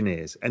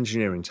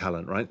engineering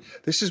talent, right?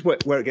 This is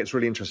where it gets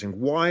really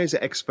interesting. Why is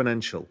it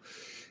exponential?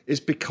 It's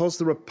because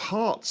there are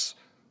parts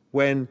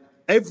when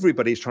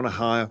everybody's trying to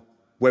hire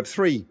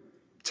Web3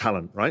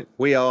 talent, right?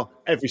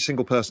 Every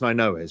single person I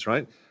know is,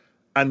 right?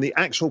 And the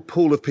actual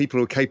pool of people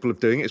who are capable of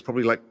doing it is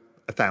probably like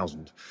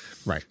 1,000.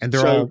 Right. And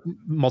they're all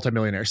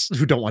multimillionaires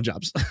who don't want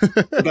jobs.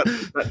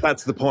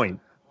 That's the point.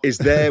 Is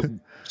their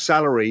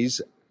salaries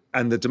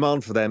and the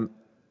demand for them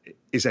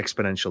is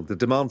exponential. The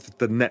demand for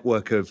the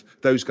network of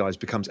those guys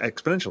becomes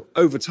exponential.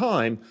 Over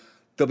time,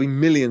 there'll be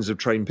millions of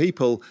trained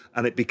people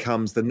and it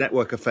becomes the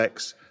network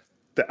effects.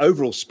 The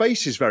overall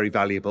space is very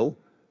valuable,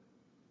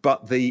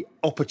 but the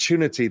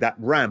opportunity, that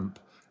ramp,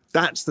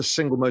 that's the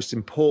single most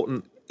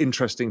important,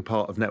 interesting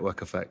part of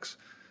network effects.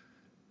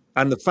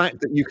 And the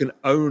fact that you can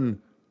own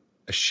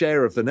a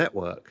share of the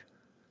network.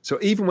 So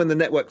even when the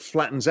network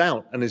flattens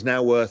out and is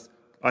now worth,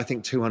 I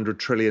think, $200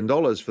 trillion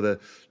for the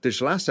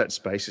digital asset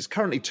space. It's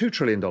currently $2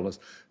 trillion.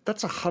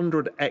 That's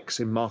 100x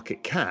in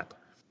market cap.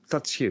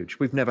 That's huge.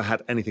 We've never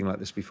had anything like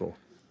this before.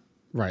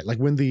 Right. Like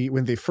when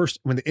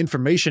the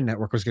information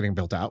network was getting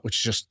built out, which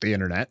is just the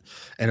internet,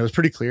 and it was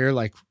pretty clear,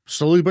 like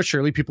slowly but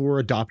surely people were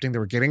adopting, they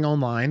were getting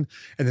online,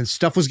 and then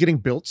stuff was getting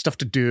built, stuff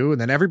to do.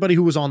 And then everybody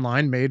who was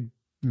online made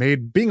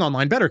made being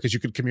online better because you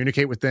could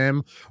communicate with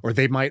them, or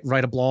they might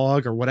write a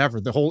blog or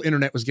whatever. The whole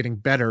internet was getting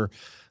better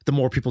the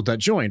more people that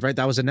joined, right?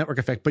 That was a network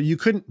effect, but you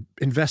couldn't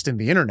invest in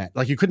the internet.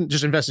 Like you couldn't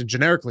just invest in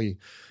generically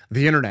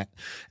the internet.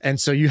 And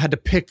so you had to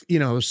pick,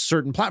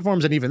 certain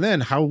platforms. And even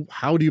then,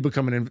 how do you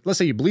become let's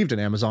say you believed in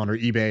Amazon or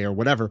eBay or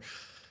whatever,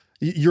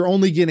 you're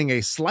only getting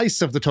a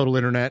slice of the total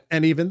internet.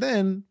 And even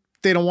then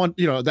they don't want,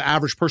 the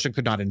average person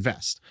could not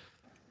invest.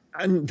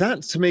 And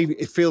that to me,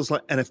 it feels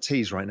like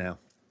NFTs right now.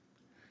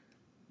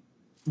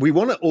 We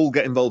want to all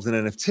get involved in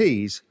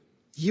NFTs.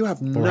 You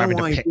have no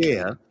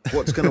idea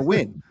what's going to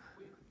win.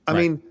 I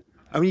mean,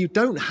 you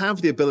don't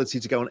have the ability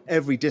to go on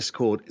every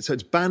Discord. So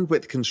it's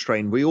bandwidth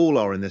constrained. We all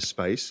are in this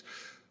space.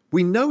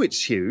 We know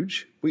it's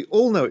huge. We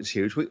all know it's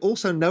huge. We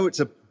also know it's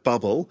a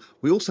bubble.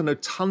 We also know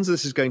tons of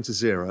this is going to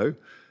zero.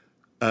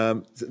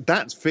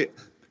 That's fit.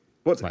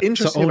 What's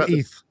interesting about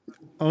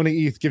owning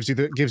ETH gives you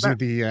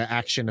the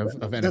action of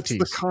NFTs. That's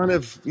the kind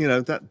of,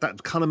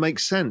 that kind of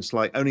makes sense.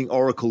 Like owning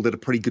Oracle did a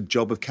pretty good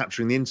job of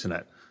capturing the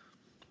internet.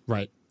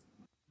 Right.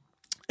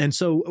 And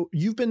so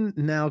you've been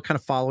now kind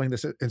of following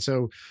this. And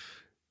so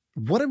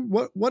what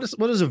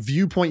is a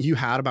viewpoint you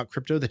had about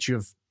crypto that you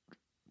have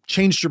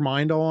changed your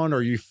mind on,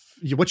 or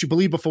what you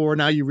believed before,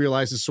 now you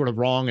realize is sort of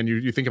wrong and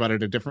you think about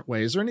it a different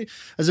way? Has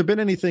there been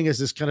anything, is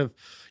this kind of,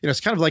 it's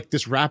kind of like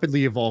this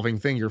rapidly evolving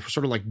thing. You're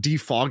sort of like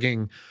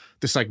defogging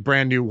this like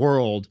brand new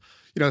world,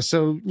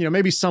 so,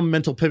 maybe some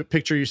mental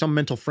picture, some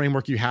mental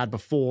framework you had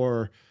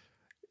before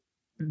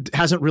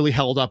hasn't really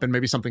held up and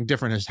maybe something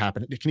different has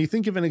happened. Can you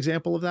think of an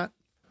example of that?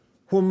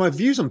 Well, my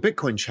views on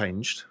Bitcoin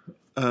changed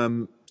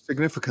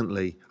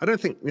significantly. I don't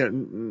think,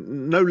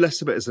 no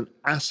less of it as an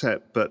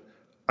asset, but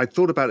I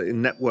thought about it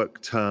in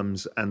network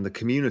terms and the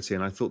community,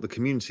 and I thought the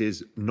community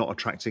is not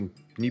attracting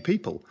new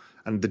people.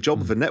 And the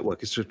job of a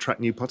network is to attract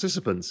new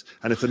participants.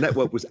 And if the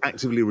network was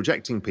actively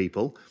rejecting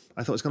people,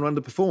 I thought it was going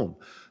to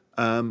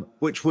underperform,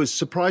 which was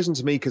surprising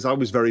to me because I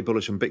was very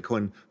bullish on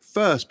Bitcoin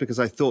first because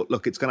I thought,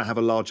 look, it's going to have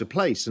a larger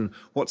place. And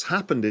what's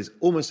happened is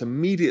almost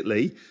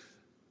immediately,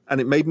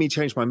 and it made me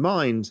change my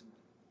mind,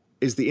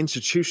 is the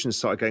institutions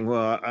started going,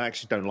 well, I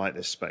actually don't like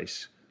this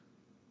space.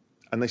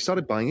 And they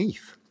started buying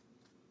ETH.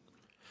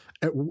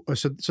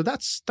 So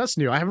that's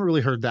new. I haven't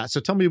really heard that. So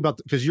tell me about,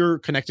 because you're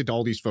connected to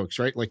all these folks,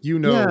 right? Like,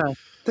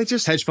 they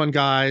just hedge fund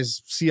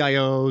guys,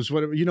 CIOs,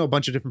 whatever, a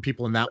bunch of different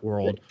people in that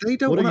world. They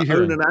don't want to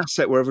own an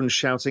asset where everyone's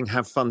shouting,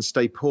 have fun,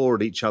 stay poor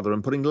at each other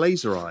and putting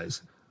laser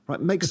eyes, right?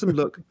 Makes them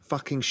look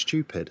fucking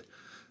stupid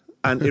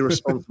and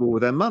irresponsible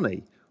with their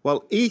money.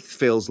 Well, ETH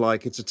feels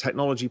like it's a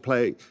technology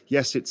play.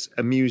 Yes, it's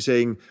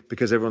amusing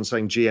because everyone's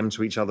saying GM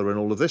to each other and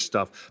all of this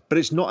stuff, but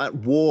it's not at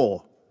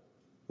war.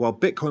 While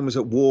Bitcoin was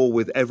at war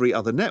with every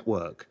other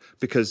network,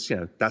 because,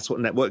 that's what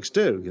networks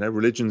do.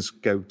 Religions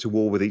go to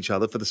war with each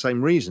other for the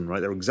same reason, right?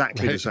 They're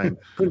exactly the same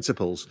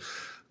principles.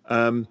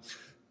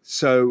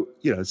 So,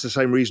 it's the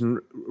same reason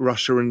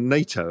Russia and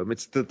NATO,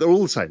 they're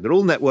all the same. They're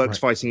all networks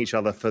fighting each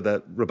other for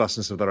the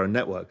robustness of their own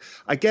network.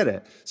 I get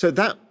it. So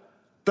that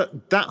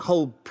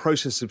whole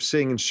process of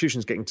seeing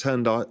institutions getting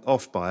turned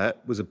off by it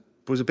was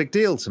a big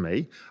deal to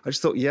me. I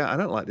just thought, I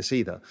don't like this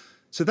either.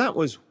 So that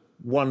was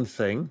one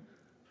thing.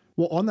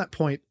 Well, on that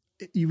point,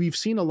 we've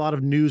seen a lot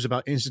of news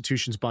about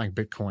institutions buying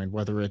Bitcoin,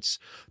 whether it's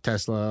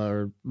Tesla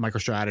or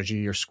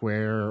MicroStrategy or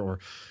Square or,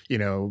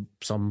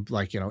 some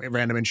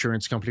random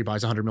insurance company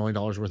buys $100 million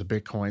worth of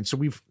Bitcoin. So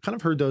we've kind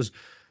of heard those.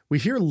 We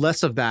hear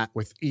less of that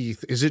with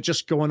ETH. Is it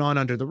just going on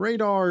under the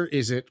radar?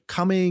 Is it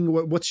coming?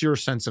 What's your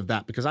sense of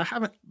that? Because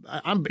I'm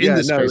in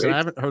this space and I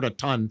haven't heard a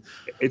ton.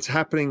 It's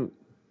happening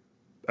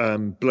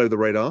below the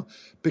radar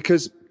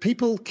because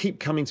people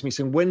keep coming to me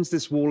saying, when's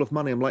this wall of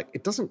money? I'm like,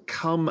 it doesn't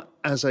come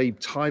as a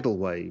tidal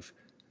wave.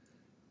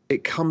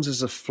 It comes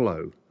as a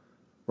flow,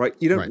 right?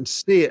 You don't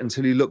see it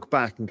until you look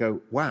back and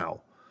go,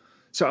 wow.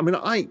 So,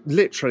 I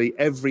literally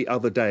every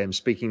other day am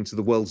speaking to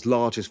the world's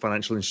largest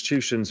financial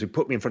institutions who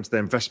put me in front of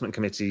their investment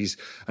committees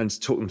and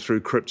talk them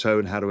through crypto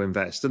and how to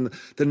invest. And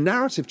the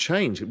narrative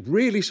changed. It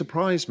really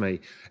surprised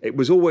me. It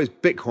was always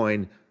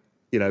Bitcoin.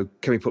 Can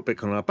we put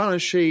Bitcoin on our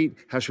balance sheet?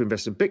 How should we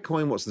invest in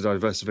Bitcoin? What's the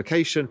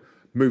diversification?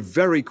 Move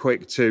very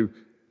quick to,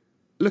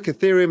 look,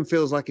 Ethereum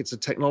feels like it's a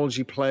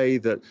technology play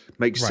that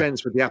makes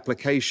sense with the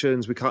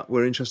applications.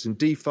 We're interested in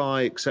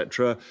DeFi,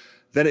 etc.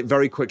 Then it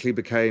very quickly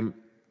became,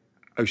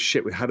 oh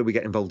shit, how do we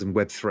get involved in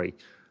Web3?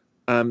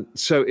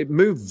 So it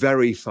moved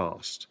very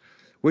fast,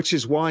 which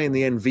is why in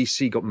the end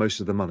VC got most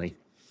of the money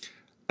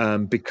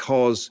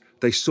because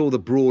they saw the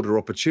broader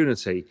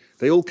opportunity.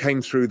 They all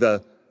came through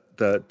the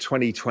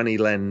 2020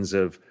 lens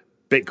of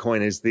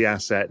Bitcoin is the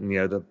asset and,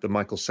 the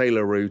Michael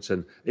Saylor route.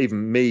 And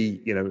even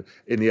me,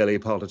 in the earlier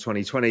part of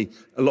 2020,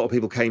 a lot of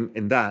people came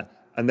in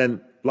that. And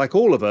then like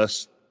all of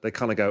us, they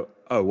kind of go,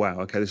 oh, wow,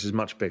 okay, this is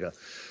much bigger.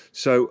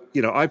 So,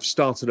 I've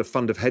started a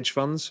fund of hedge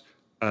funds,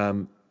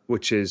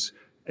 which is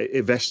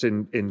invest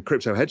in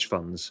crypto hedge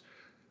funds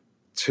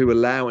to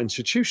allow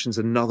institutions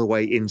another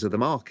way into the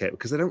market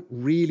because they don't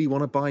really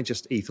want to buy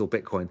just ETH or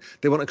Bitcoin.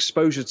 They want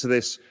exposure to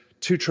this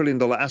 $2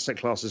 trillion asset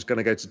class is going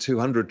to go to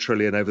 200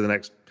 trillion over the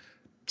next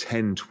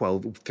 10,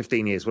 12,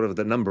 15 years, whatever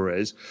the number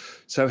is.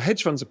 So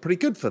hedge funds are pretty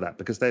good for that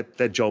because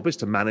their job is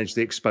to manage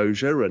the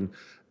exposure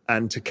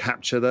and to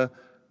capture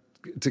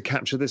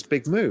this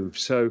big move.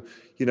 So,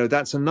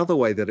 that's another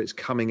way that it's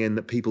coming in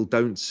that people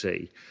don't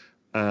see.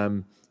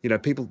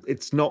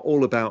 It's not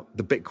all about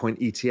the Bitcoin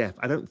ETF.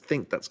 I don't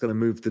think that's going to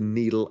move the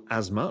needle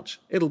as much.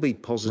 It'll be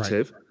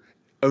positive,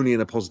 only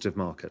in a positive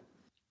market.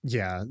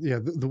 Yeah.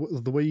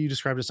 The way you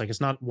described it's like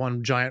it's not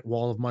one giant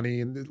wall of money,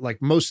 and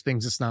like most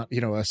things, it's not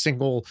a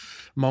single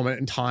moment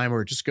in time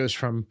where it just goes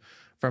from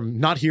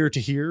not here to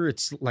here.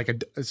 It's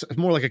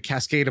more like a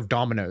cascade of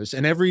dominoes,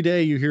 and every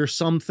day you hear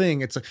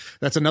something.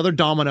 That's another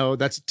domino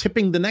that's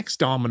tipping the next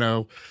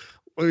domino.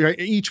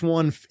 Each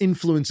one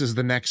influences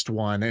the next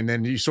one, and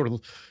then you sort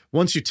of,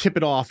 once you tip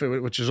it off,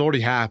 which has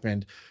already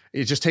happened,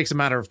 it just takes a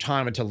matter of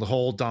time until the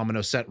whole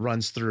domino set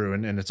runs through,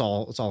 and it's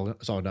all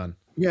done.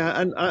 Yeah,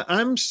 and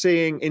I'm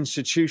seeing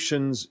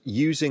institutions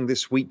using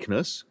this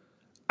weakness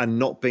and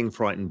not being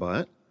frightened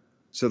by it.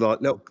 So they're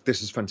like, look,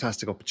 this is a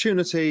fantastic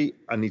opportunity.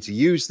 I need to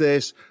use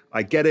this.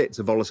 I get it. It's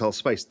a volatile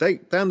space. They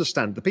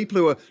understand. The people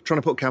who are trying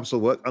to put capital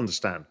to work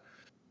understand.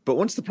 But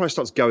once the price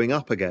starts going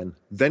up again,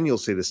 then you'll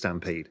see the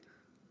stampede.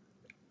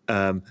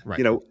 Right.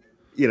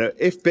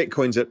 If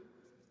Bitcoin's at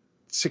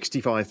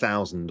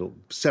 65,000 or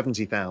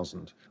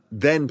 70,000,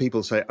 then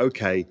people say,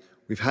 okay,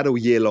 we've had a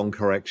year-long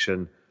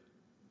correction.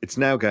 It's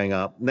now going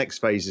up. Next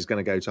phase is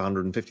going to go to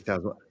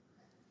 150,000.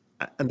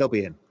 And they'll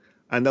be in.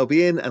 And there'll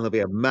be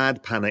a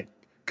mad panic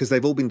because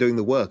they've all been doing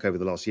the work over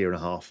the last year and a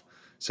half.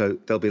 So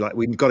they'll be like,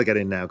 we've got to get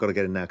in now,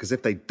 Because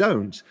if they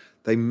don't,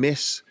 they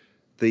miss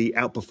the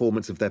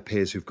outperformance of their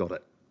peers who've got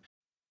it.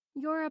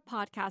 You're a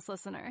podcast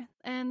listener,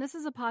 and this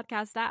is a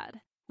podcast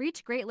ad.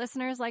 Reach great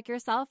listeners like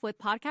yourself with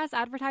podcast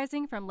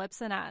advertising from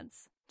Libsyn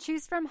Ads.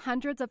 Choose from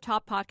hundreds of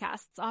top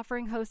podcasts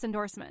offering host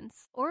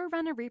endorsements, or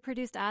run a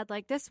reproduced ad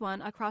like this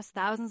one across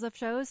thousands of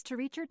shows to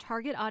reach your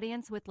target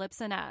audience with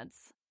Libsyn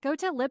Ads. Go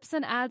to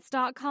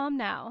libsynads.com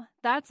now.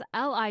 That's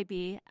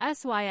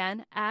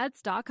LIBSYN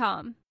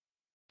ads.com.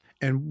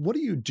 And what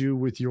do you do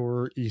with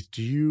your ETH?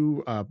 Do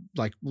you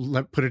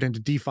put it into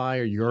DeFi?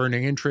 Are you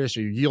earning interest?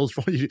 Or you yield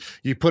for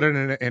you put it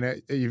in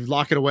a you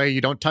lock it away,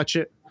 you don't touch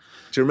it?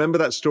 Do you remember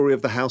that story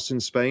of the house in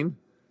Spain?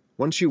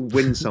 Once you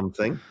win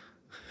something,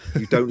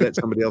 you don't let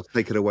somebody else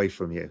take it away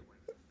from you.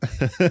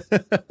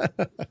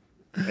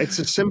 It's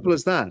as simple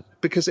as that.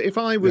 Because if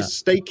I was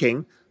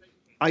staking,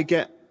 I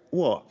get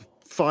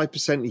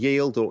 5%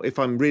 yield, or if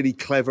I'm really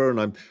clever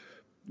and I'm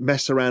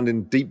mess around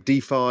in deep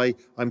DeFi,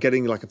 I'm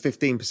getting like a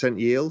 15%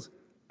 yield,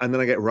 and then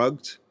I get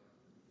rugged,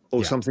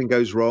 or something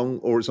goes wrong,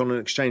 or it's on an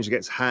exchange that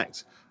gets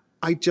hacked.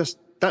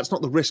 That's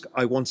not the risk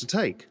I want to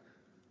take.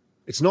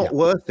 It's not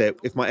worth it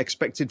if my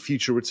expected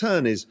future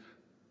return is,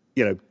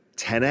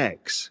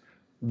 10x.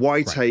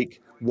 Why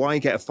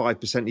get a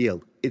 5%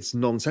 yield? It's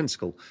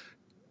nonsensical.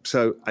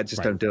 So I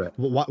just don't do it.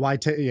 Why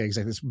take? Yeah,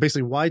 exactly. It's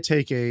basically, why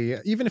take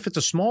even if it's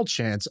a small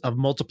chance of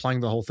multiplying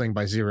the whole thing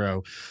by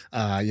zero?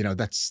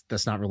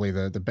 That's not really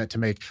the bet to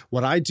make.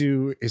 What I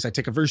do is I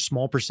take a very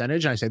small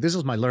percentage and I say, this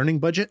is my learning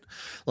budget.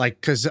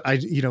 Because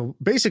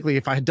basically,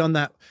 if I had done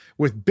that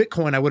with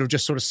Bitcoin, I would have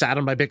just sort of sat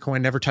on my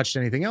Bitcoin, never touched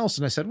anything else.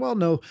 And I said, well,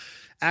 no,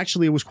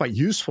 actually, it was quite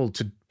useful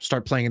to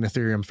start playing in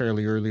Ethereum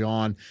fairly early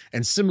on.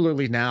 And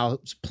similarly now,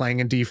 playing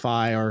in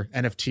DeFi or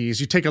NFTs,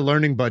 you take a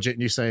learning budget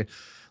and you say,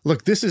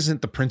 look, this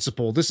isn't the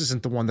principal. This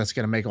isn't the one that's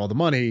going to make all the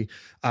money.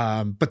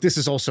 But this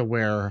is also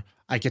where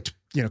I get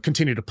to,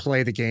 continue to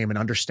play the game and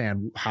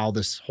understand how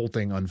this whole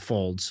thing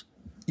unfolds.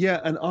 Yeah,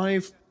 and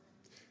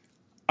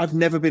I've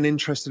never been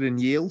interested in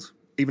yield,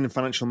 even in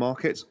financial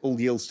markets.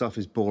 All yield stuff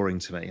is boring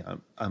to me.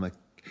 I'm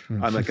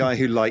a guy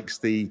who likes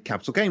the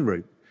capital gain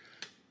route.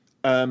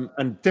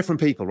 And different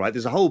people, right?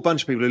 There's a whole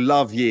bunch of people who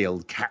love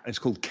yield. It's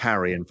called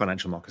carry in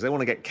financial markets. They want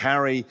to get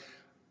carry,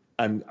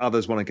 and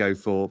others want to go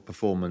for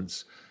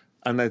performance.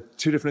 And they're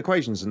two different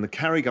equations. And the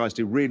carry guys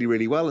do really,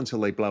 really well until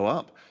they blow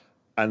up.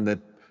 And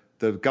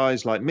the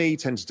guys like me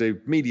tend to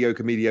do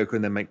mediocre,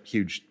 and then make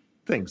huge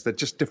things. They're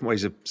just different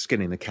ways of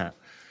skinning the cat.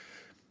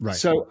 Right.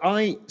 So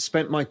I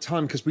spent my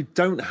time, because we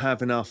don't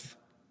have enough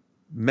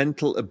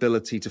mental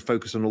ability to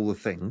focus on all the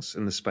things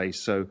in the space.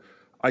 So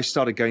I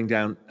started going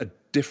down a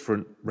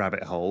different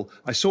rabbit hole.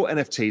 I saw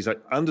NFTs.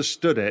 I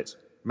understood it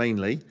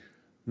mainly,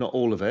 not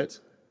all of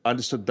it. I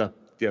understood the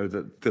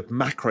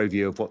macro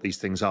view of what these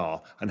things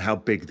are and how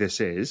big this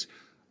is.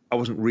 I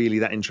wasn't really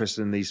that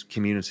interested in these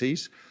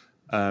communities,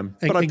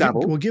 but I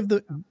dabbled. Give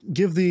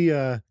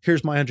the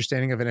here's my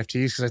understanding of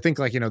NFTs, because I think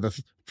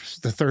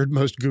the third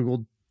most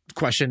Googled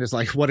question is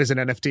what is an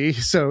NFT?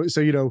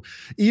 So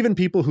even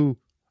people who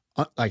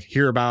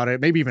hear about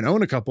it, maybe even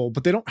own a couple,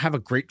 but they don't have a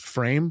great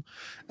frame.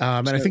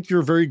 And I think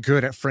you're very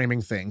good at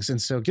framing things. And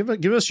so give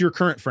us your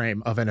current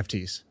frame of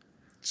NFTs.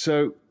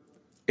 So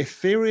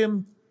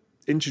Ethereum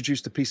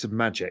introduced a piece of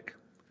magic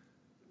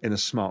in a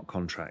smart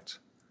contract.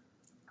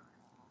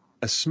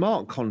 A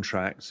smart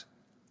contract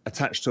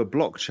attached to a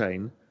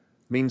blockchain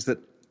means that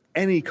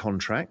any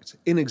contract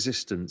in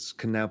existence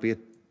can now be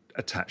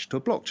attached to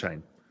a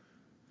blockchain.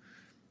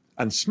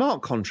 And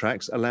smart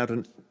contracts allowed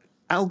an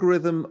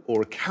algorithm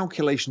or a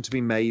calculation to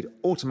be made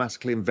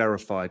automatically and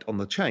verified on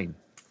the chain.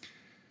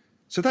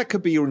 So that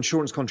could be your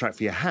insurance contract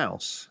for your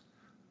house.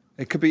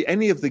 It could be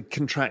any of the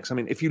contracts. I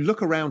mean, if you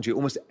look around you,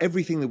 almost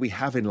everything that we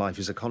have in life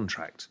is a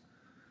contract.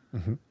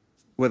 Mm-hmm.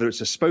 Whether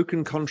it's a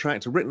spoken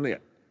contract, a written,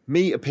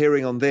 me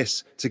appearing on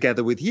this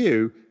together with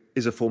you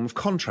is a form of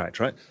contract,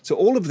 right? So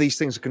all of these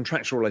things are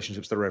contractual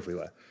relationships that are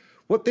everywhere.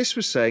 What this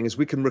was saying is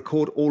we can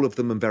record all of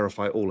them and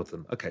verify all of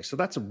them. Okay, so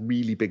that's a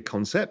really big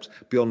concept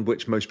beyond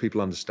which most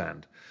people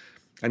understand.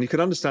 And you can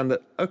understand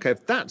that, okay,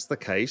 if that's the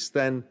case,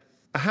 then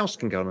a house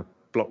can go on a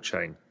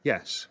blockchain,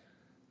 yes.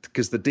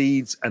 Because the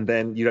deeds, and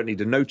then you don't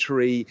need a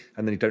notary,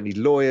 and then you don't need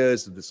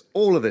lawyers, and there's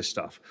all of this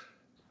stuff.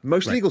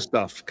 Most legal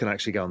stuff can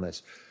actually go on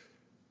this.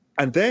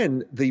 And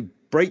then the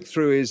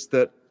breakthrough is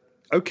that,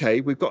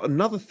 okay, we've got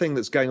another thing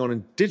that's going on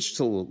in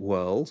digital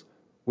world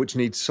which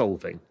needs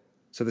solving.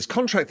 So this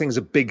contract thing is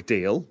a big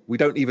deal. We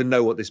don't even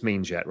know what this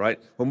means yet, right?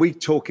 When we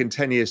talk in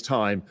 10 years'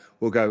 time,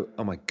 we'll go,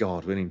 oh my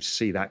God, we didn't even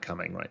see that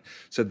coming, right?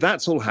 So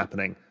that's all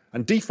happening.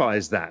 And DeFi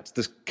is that.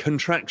 There's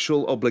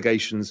contractual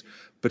obligations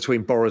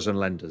between borrowers and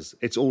lenders.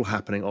 It's all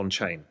happening on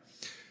chain.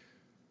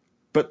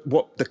 But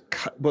what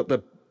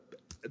the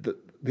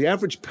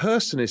average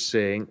person is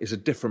seeing is a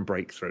different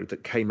breakthrough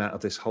that came out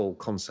of this whole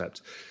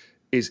concept.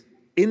 Is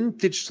in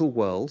digital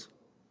world,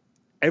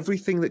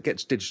 everything that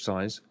gets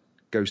digitized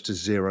goes to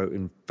zero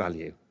in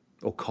value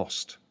or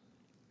cost.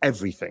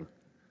 Everything,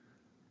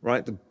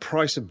 right? The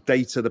price of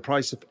data, the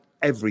price of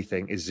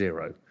everything is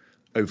zero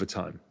over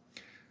time.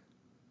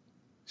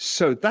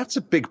 So that's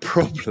a big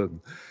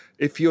problem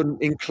if you're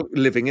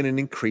living in an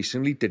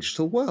increasingly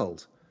digital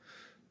world.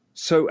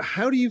 So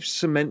how do you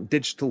cement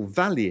digital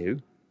value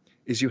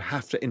is you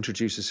have to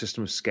introduce a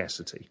system of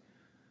scarcity.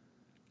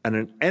 And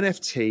an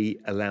NFT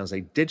allows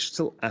a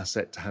digital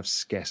asset to have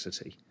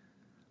scarcity.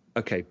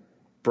 Okay,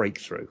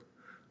 breakthrough.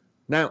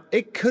 Now,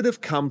 it could have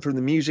come from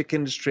the music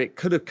industry. It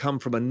could have come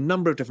from a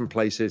number of different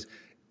places.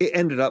 It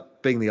ended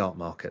up being the art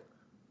market.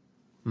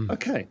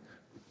 Okay.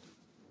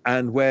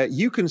 And where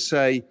you can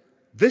say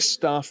this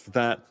stuff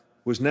that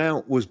was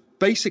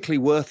basically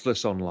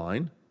worthless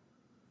online.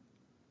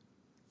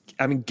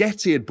 I mean,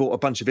 Getty had bought a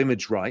bunch of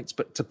image rights,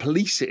 but to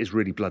police it is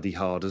really bloody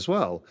hard as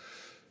well.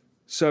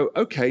 So,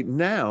 okay,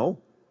 now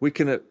we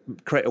can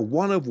create a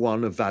one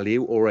of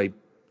value or a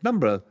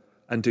number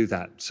and do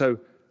that. So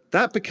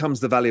that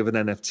becomes the value of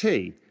an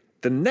NFT.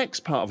 The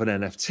next part of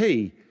an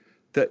NFT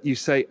that you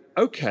say,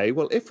 okay,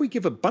 well, if we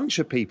give a bunch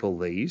of people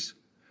these,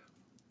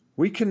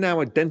 we can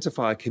now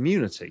identify a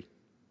community.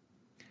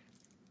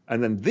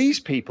 And then these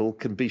people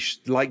can be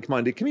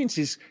like-minded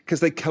communities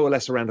because they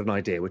coalesce around an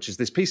idea, which is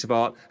this piece of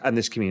art and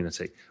this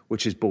community,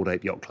 which is Bored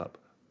Ape Yacht Club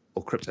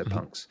or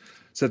CryptoPunks.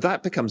 So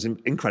that becomes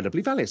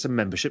incredibly valuable. It's a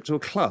membership to a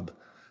club.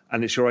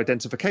 And it's your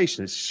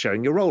identification. It's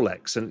showing your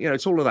Rolex. And,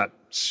 it's all of that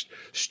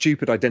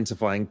stupid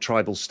identifying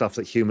tribal stuff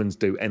that humans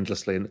do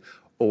endlessly and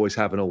always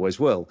have and always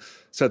will.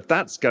 So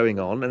that's going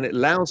on. And it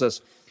allows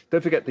us,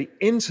 don't forget, the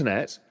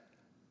internet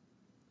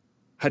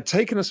had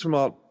taken us from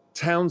our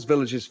towns,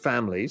 villages,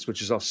 families,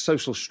 which is our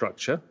social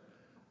structure,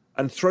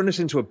 and thrown us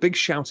into a big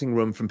shouting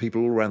room from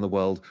people all around the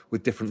world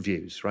with different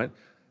views, right?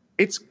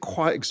 It's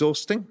quite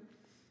exhausting.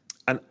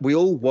 And we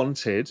all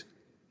wanted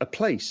a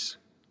place.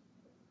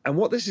 And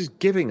what this is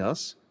giving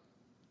us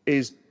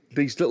is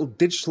these little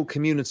digital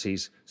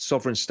communities,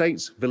 sovereign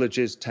states,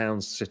 villages,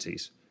 towns,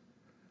 cities,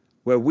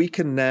 where we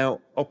can now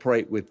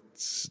operate with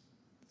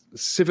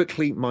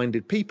civically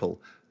minded people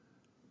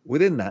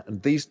within that.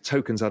 And these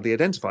tokens are the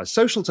identifiers.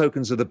 Social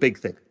tokens are the big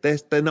thing.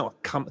 They're not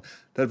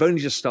they've only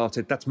just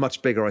started. That's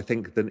much bigger, I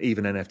think, than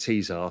even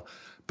NFTs are.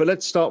 But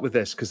let's start with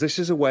this, because this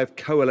is a way of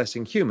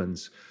coalescing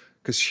humans,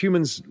 because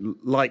humans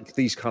like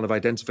these kind of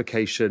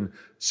identification,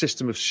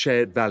 system of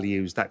shared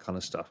values, that kind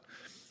of stuff.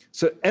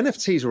 So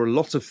NFTs are a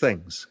lot of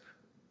things.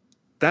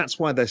 That's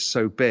why they're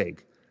so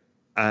big.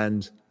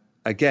 And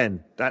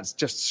again, that's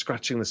just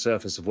scratching the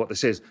surface of what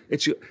this is.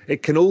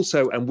 It can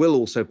also and will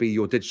also be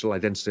your digital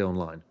identity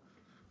online.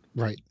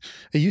 Right.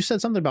 And you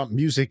said something about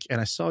music, and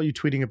I saw you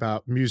tweeting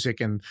about music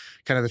and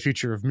kind of the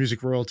future of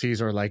music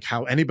royalties, or like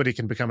how anybody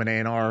can become an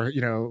A&R,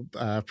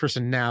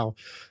 person now.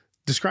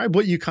 Describe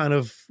what you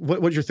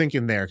what you're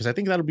thinking there, because I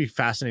think that'll be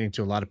fascinating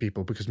to a lot of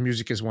people, because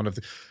music is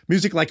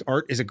music, like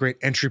art, is a great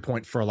entry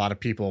point for a lot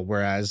of people,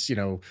 whereas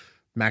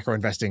macro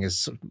investing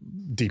is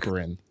deeper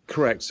in.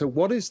 Correct. So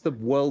what is the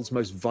world's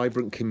most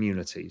vibrant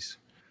communities?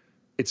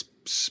 It's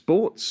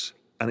sports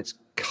and it's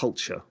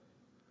culture.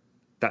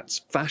 That's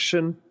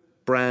fashion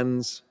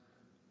brands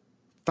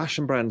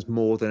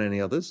more than any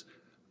others.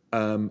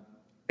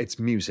 It's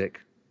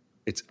music,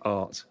 it's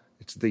art,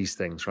 it's these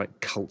things,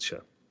 right?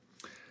 Culture.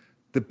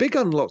 The big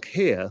unlock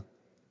here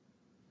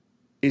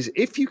is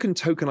if you can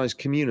tokenize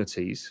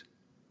communities,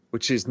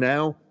 which is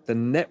now the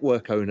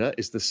network owner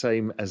is the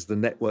same as the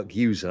network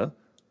user.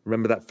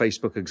 Remember that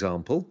Facebook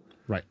example?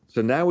 Right.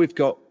 So now we've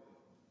got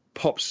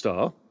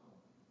Popstar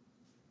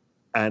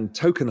and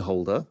token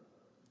holder.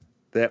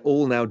 They're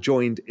all now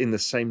joined in the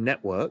same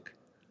network.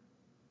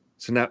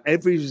 So now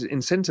everybody's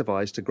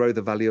incentivized to grow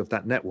the value of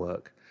that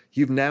network.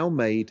 You've now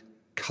made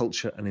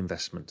culture and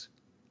investment.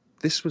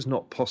 This was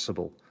not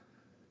possible.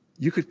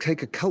 You could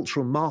take a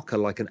cultural marker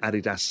like an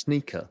Adidas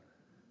sneaker,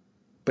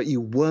 but you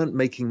weren't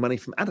making money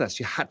from Adidas.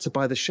 You had to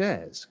buy the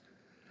shares.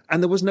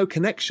 And there was no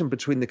connection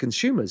between the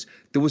consumers.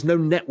 There was no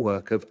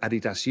network of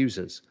Adidas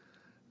users.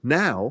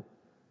 Now,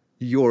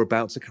 you're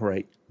about to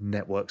create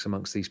networks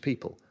amongst these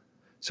people.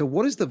 So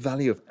what is the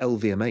value of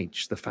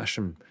LVMH, the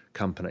fashion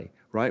company,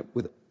 right?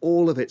 With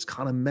all of its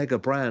kind of mega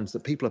brands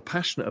that people are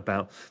passionate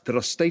about, that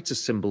are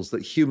status symbols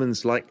that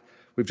humans, like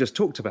we've just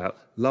talked about,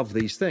 love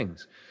these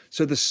things.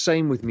 So the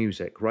same with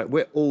music, right?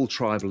 We're all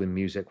tribal in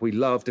music. We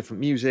love different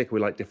music. We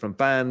like different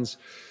bands.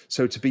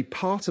 So to be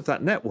part of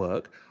that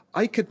network,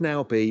 I could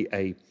now be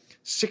a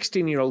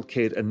 16-year-old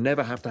kid and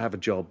never have to have a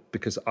job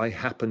because I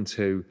happen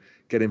to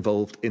get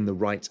involved in the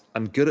right.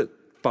 I'm good at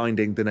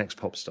finding the next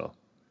pop star.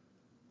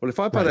 Well, if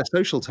I buy their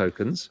social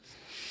tokens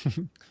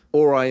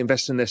or I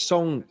invest in their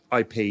song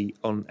IP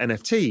on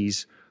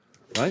NFTs,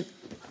 right,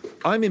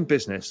 I'm in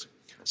business.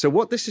 So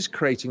what this is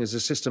creating is a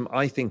system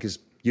I think is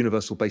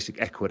universal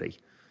basic equity,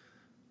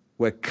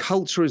 where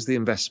culture is the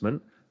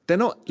investment. They're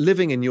not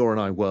living in your and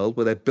I world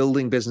where they're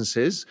building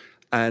businesses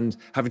and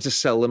having to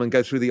sell them and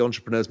go through the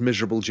entrepreneur's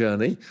miserable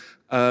journey.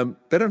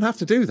 They don't have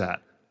to do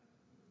that.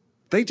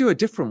 They do a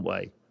different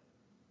way,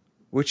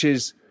 which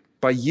is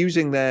by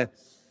using their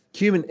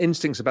human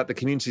instincts about the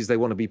communities they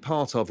want to be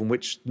part of and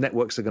which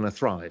networks are going to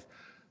thrive.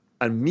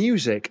 And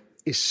music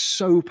is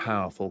so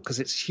powerful because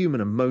it's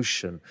human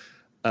emotion.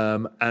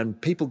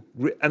 And people,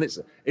 and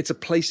it's a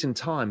place in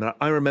time. And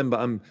I remember,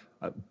 I'm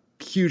a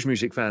huge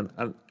music fan,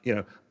 and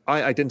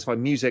I identify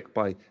music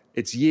by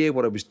its year,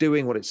 what I was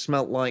doing, what it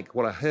smelt like,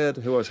 what I heard,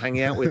 who I was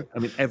hanging out with. I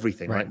mean,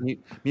 everything, right?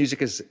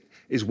 Music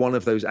is one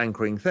of those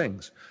anchoring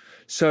things.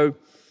 So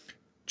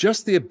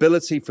just the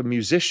ability for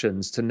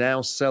musicians to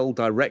now sell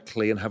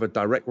directly and have a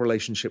direct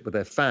relationship with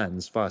their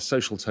fans via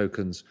social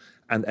tokens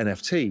and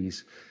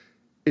NFTs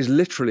is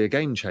literally a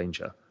game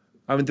changer.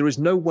 I mean, there is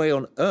no way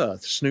on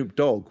earth Snoop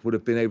Dogg would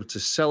have been able to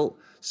sell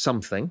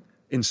something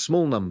in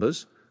small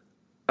numbers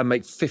and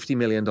make $50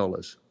 million.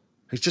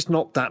 He's just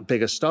not that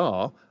big a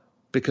star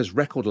because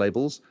record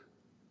labels,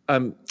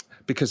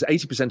 because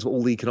 80% of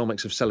all the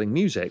economics of selling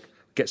music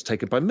gets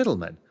taken by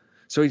middlemen.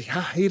 So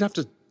he'd have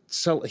to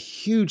sell a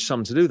huge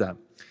sum to do that.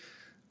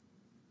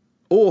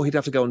 Or he'd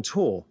have to go on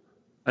tour.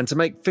 And to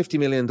make $50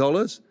 million,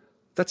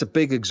 that's a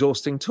big,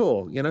 exhausting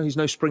tour. He's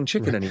no spring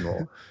chicken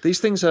anymore. These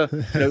things are,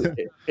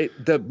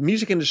 the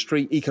music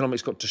industry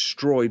economics got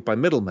destroyed by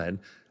middlemen,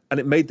 and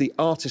it made the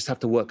artist have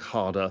to work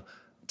harder,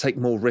 take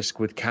more risk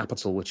with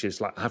capital, which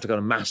is like, I have to go on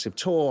a massive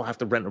tour, I have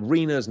to rent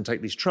arenas and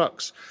take these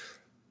trucks.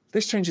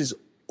 This changes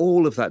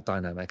all of that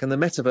dynamic, and the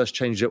metaverse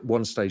changed it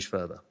one stage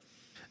further.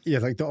 Yeah,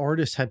 like the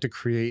artist had to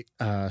create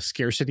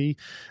scarcity,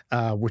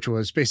 which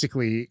was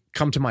basically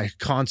come to my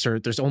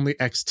concert. There's only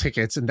X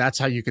tickets, and that's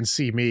how you can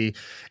see me.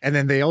 And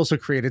then they also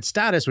created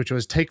status, which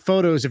was take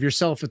photos of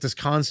yourself at this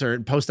concert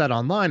and post that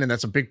online. And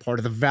that's a big part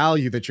of the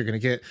value that you're going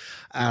to get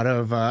out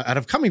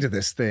of coming to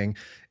this thing.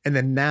 And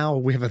then now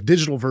we have a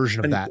digital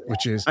version of that,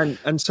 which is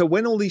and so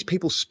when all these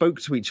people spoke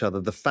to each other,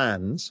 the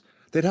fans,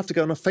 they'd have to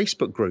go on a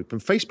Facebook group,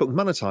 and Facebook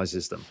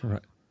monetizes them.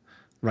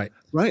 Right.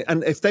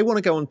 And if they want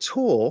to go on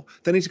tour,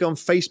 they need to go on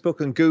Facebook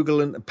and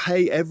Google and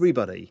pay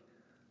everybody.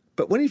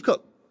 But when you've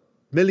got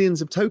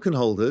millions of token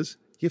holders,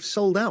 you've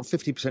sold out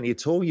 50% of your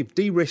tour. You've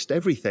de-risked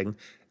everything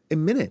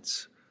in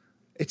minutes.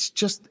 It's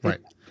just,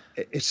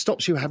 it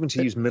stops you having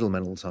to use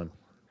middlemen all the time.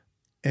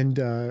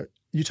 And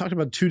you talked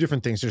about two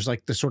different things. There's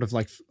like the sort of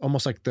like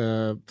almost like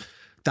the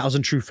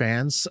 1,000 True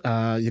Fans,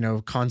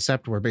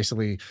 concept where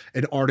basically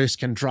an artist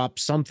can drop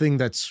something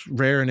that's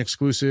rare and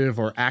exclusive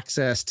or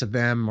access to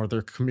them or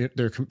their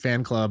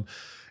fan club.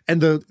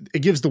 And it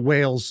gives the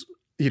whales,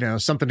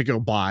 something to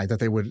go buy that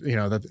they would,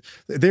 that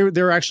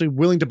they're actually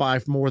willing to buy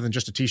more than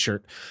just a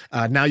t-shirt.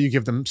 Now you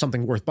give them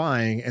something worth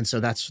buying. And so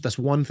that's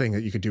one thing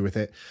that you could do with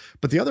it.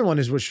 But the other one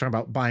is what you're talking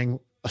about,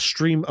 buying a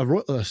stream,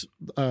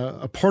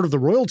 a part of the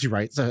royalty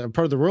rights, a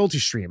part of the royalty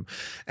stream.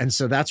 And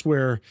so that's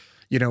where,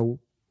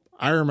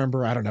 I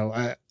remember,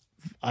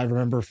 I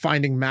remember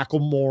finding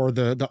Macklemore,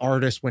 the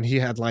artist, when he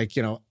had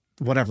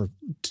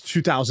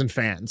 2,000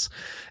 fans.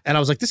 And I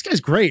was like, this guy's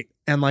great.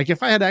 And like,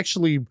 if I had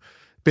actually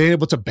been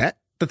able to bet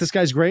that this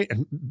guy's great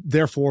and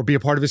therefore be a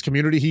part of his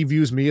community, he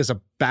views me as a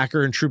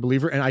backer and true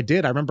believer. And I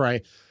did. I remember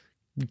I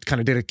kind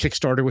of did a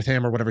Kickstarter with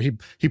him or whatever.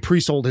 He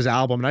pre-sold his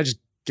album and I just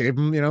gave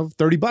him,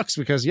 $30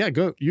 because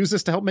go use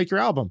this to help make your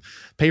album,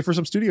 pay for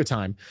some studio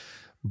time.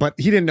 But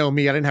he didn't know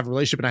me. I didn't have a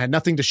relationship, and I had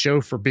nothing to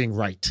show for being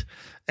right.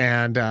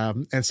 And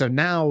so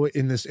now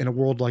in a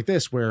world like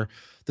this, where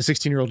the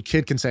 16-year-old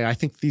kid can say, "I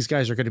think these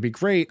guys are going to be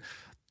great.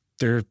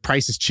 Their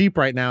price is cheap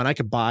right now, and I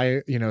could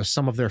buy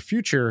some of their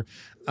future."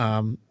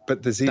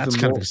 But that's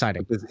kind of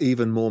exciting. There's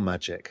even more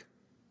magic,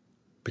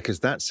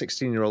 because that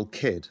 16-year-old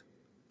kid,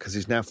 because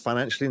he's now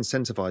financially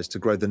incentivized to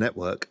grow the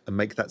network and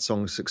make that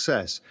song a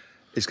success,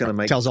 is going to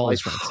make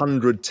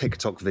 100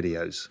 TikTok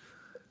videos.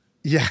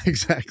 Yeah,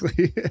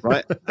 exactly.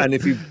 Right. And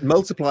if you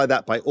multiply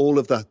that by all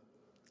of the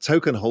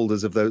token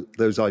holders of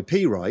those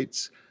IP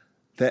rights,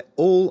 They're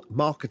all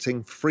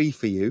marketing free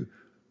for you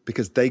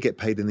because they get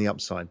paid in the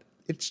upside.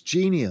 It's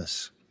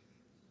genius.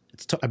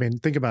 I mean,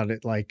 think about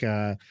it. Like,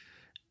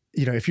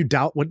 if you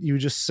doubt what you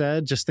just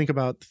said, just think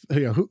about,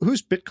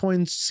 who's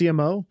Bitcoin's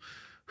CMO?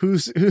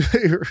 Who's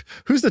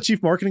the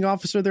chief marketing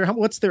officer there?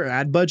 What's their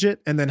ad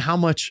budget? And then how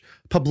much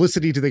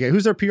publicity do they get?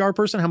 Who's their PR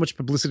person? How much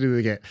publicity do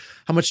they get?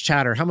 How much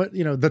chatter? How much,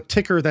 the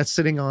ticker that's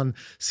sitting on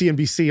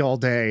CNBC all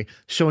day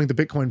showing the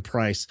Bitcoin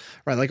price,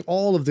 right? Like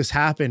all of this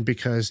happened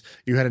because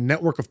you had a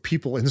network of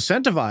people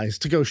incentivized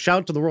to go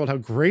shout to the world how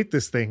great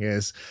this thing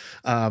is.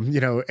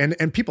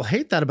 And people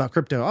hate that about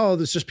crypto. Oh,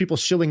 there's just people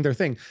shilling their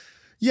thing.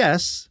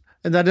 Yes.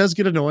 And that does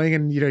get annoying.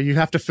 And, you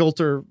have to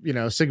filter,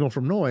 signal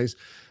from noise.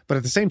 But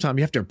at the same time,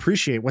 you have to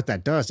appreciate what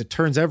that does. It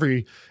turns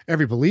every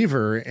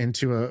believer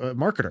into a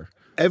marketer.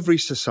 Every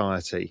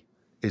society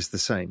is the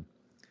same.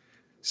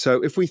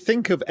 So if we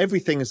think of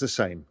everything as the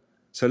same,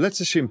 so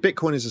let's assume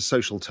Bitcoin is a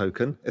social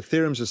token,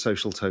 Ethereum's a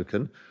social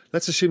token,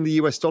 let's assume the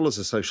US dollar is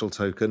a social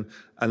token,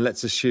 and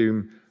let's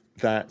assume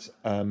that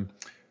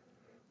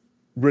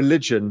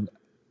religion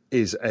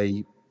is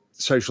a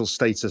social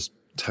status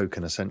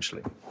token,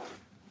 essentially.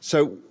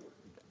 So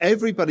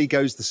everybody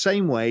goes the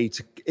same way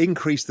to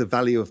increase the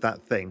value of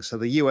that thing. So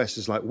the US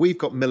is like, we've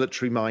got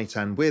military might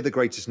and we're the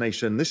greatest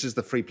nation. This is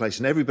the free place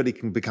and everybody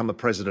can become a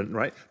president,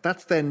 right?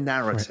 That's their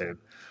narrative,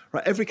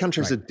 right? Every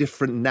country has a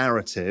different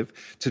narrative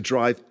to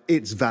drive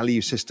its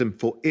value system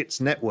for its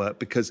network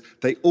because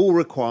they all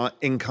require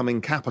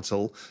incoming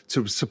capital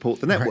to support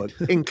the network,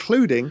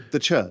 including the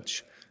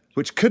church,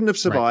 which couldn't have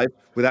survived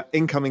without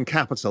incoming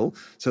capital.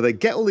 So they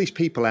get all these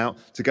people out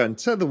to go and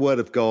tell the word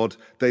of God.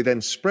 They then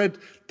spread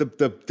the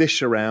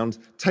dish around,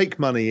 take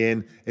money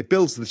in. It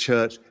builds the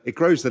church. It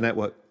grows the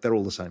network. They're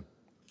all the same.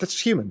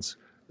 That's humans.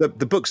 The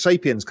book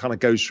Sapiens kind of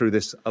goes through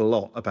this a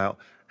lot about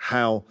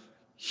how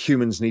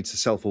humans need to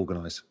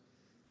self-organize.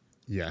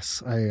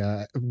 Yes,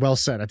 well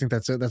said. I think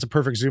that's a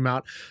perfect zoom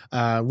out.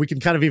 We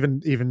can kind of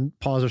even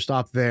pause or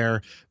stop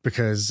there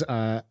because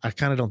I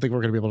kind of don't think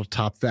we're going to be able to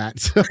top that.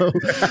 So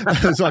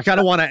I kind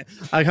of want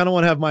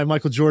to have my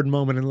Michael Jordan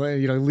moment and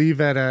leave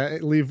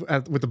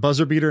with the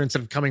buzzer beater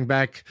instead of coming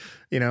back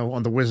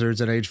on the Wizards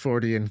at age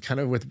 40 and kind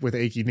of with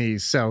achy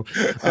knees. So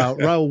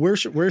Raul,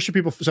 where should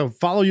people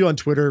follow you on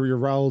Twitter? You're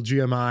Raul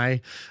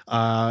GMI.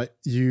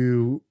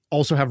 You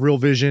also have Real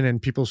Vision,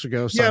 and people should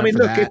go sign up for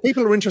that. If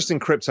people are interested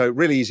in crypto,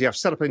 really easy. I've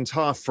set up an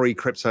entire free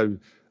crypto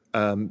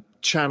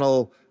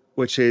channel,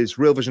 which is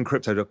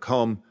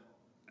realvisioncrypto.com.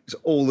 It's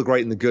all the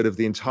great and the good of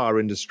the entire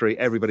industry.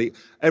 Everybody,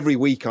 every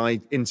week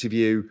I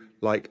interview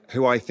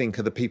who I think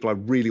are the people I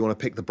really want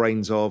to pick the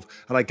brains of.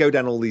 And I go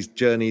down all these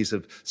journeys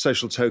of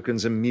social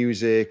tokens and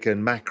music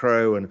and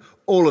macro and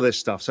all of this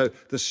stuff. So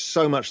there's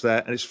so much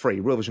there, and it's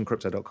free,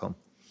 realvisioncrypto.com.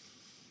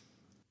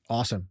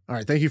 Awesome. All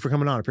right. Thank you for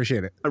coming on. I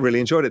appreciate it. I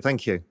really enjoyed it.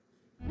 Thank you.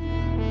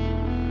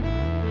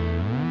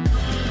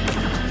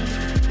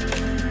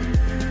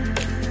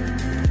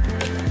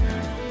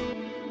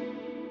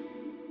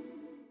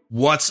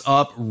 What's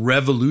up,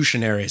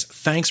 revolutionaries?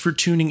 Thanks for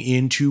tuning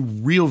in to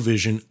Real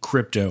Vision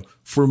Crypto.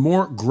 For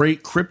more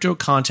great crypto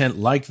content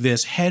like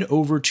this, head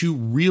over to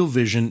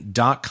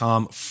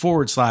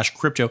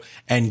realvision.com/crypto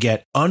and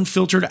get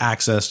unfiltered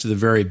access to the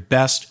very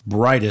best,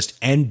 brightest,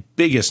 and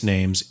biggest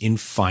names in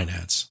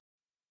finance.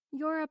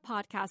 You're a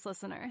podcast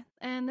listener,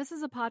 and this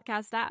is a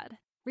podcast ad.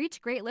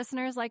 Reach great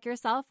listeners like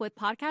yourself with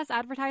podcast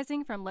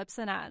advertising from Lips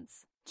and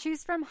Ads.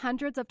 Choose from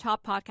hundreds of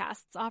top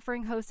podcasts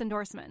offering host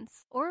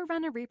endorsements, or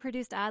run a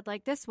reproduced ad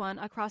like this one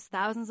across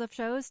thousands of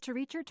shows to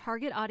reach your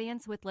target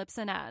audience with Lips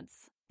and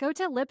Ads. Go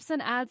to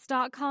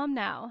lipsandads.com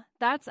now.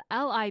 That's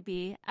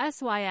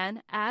LIBSYN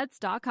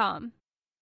ads.com.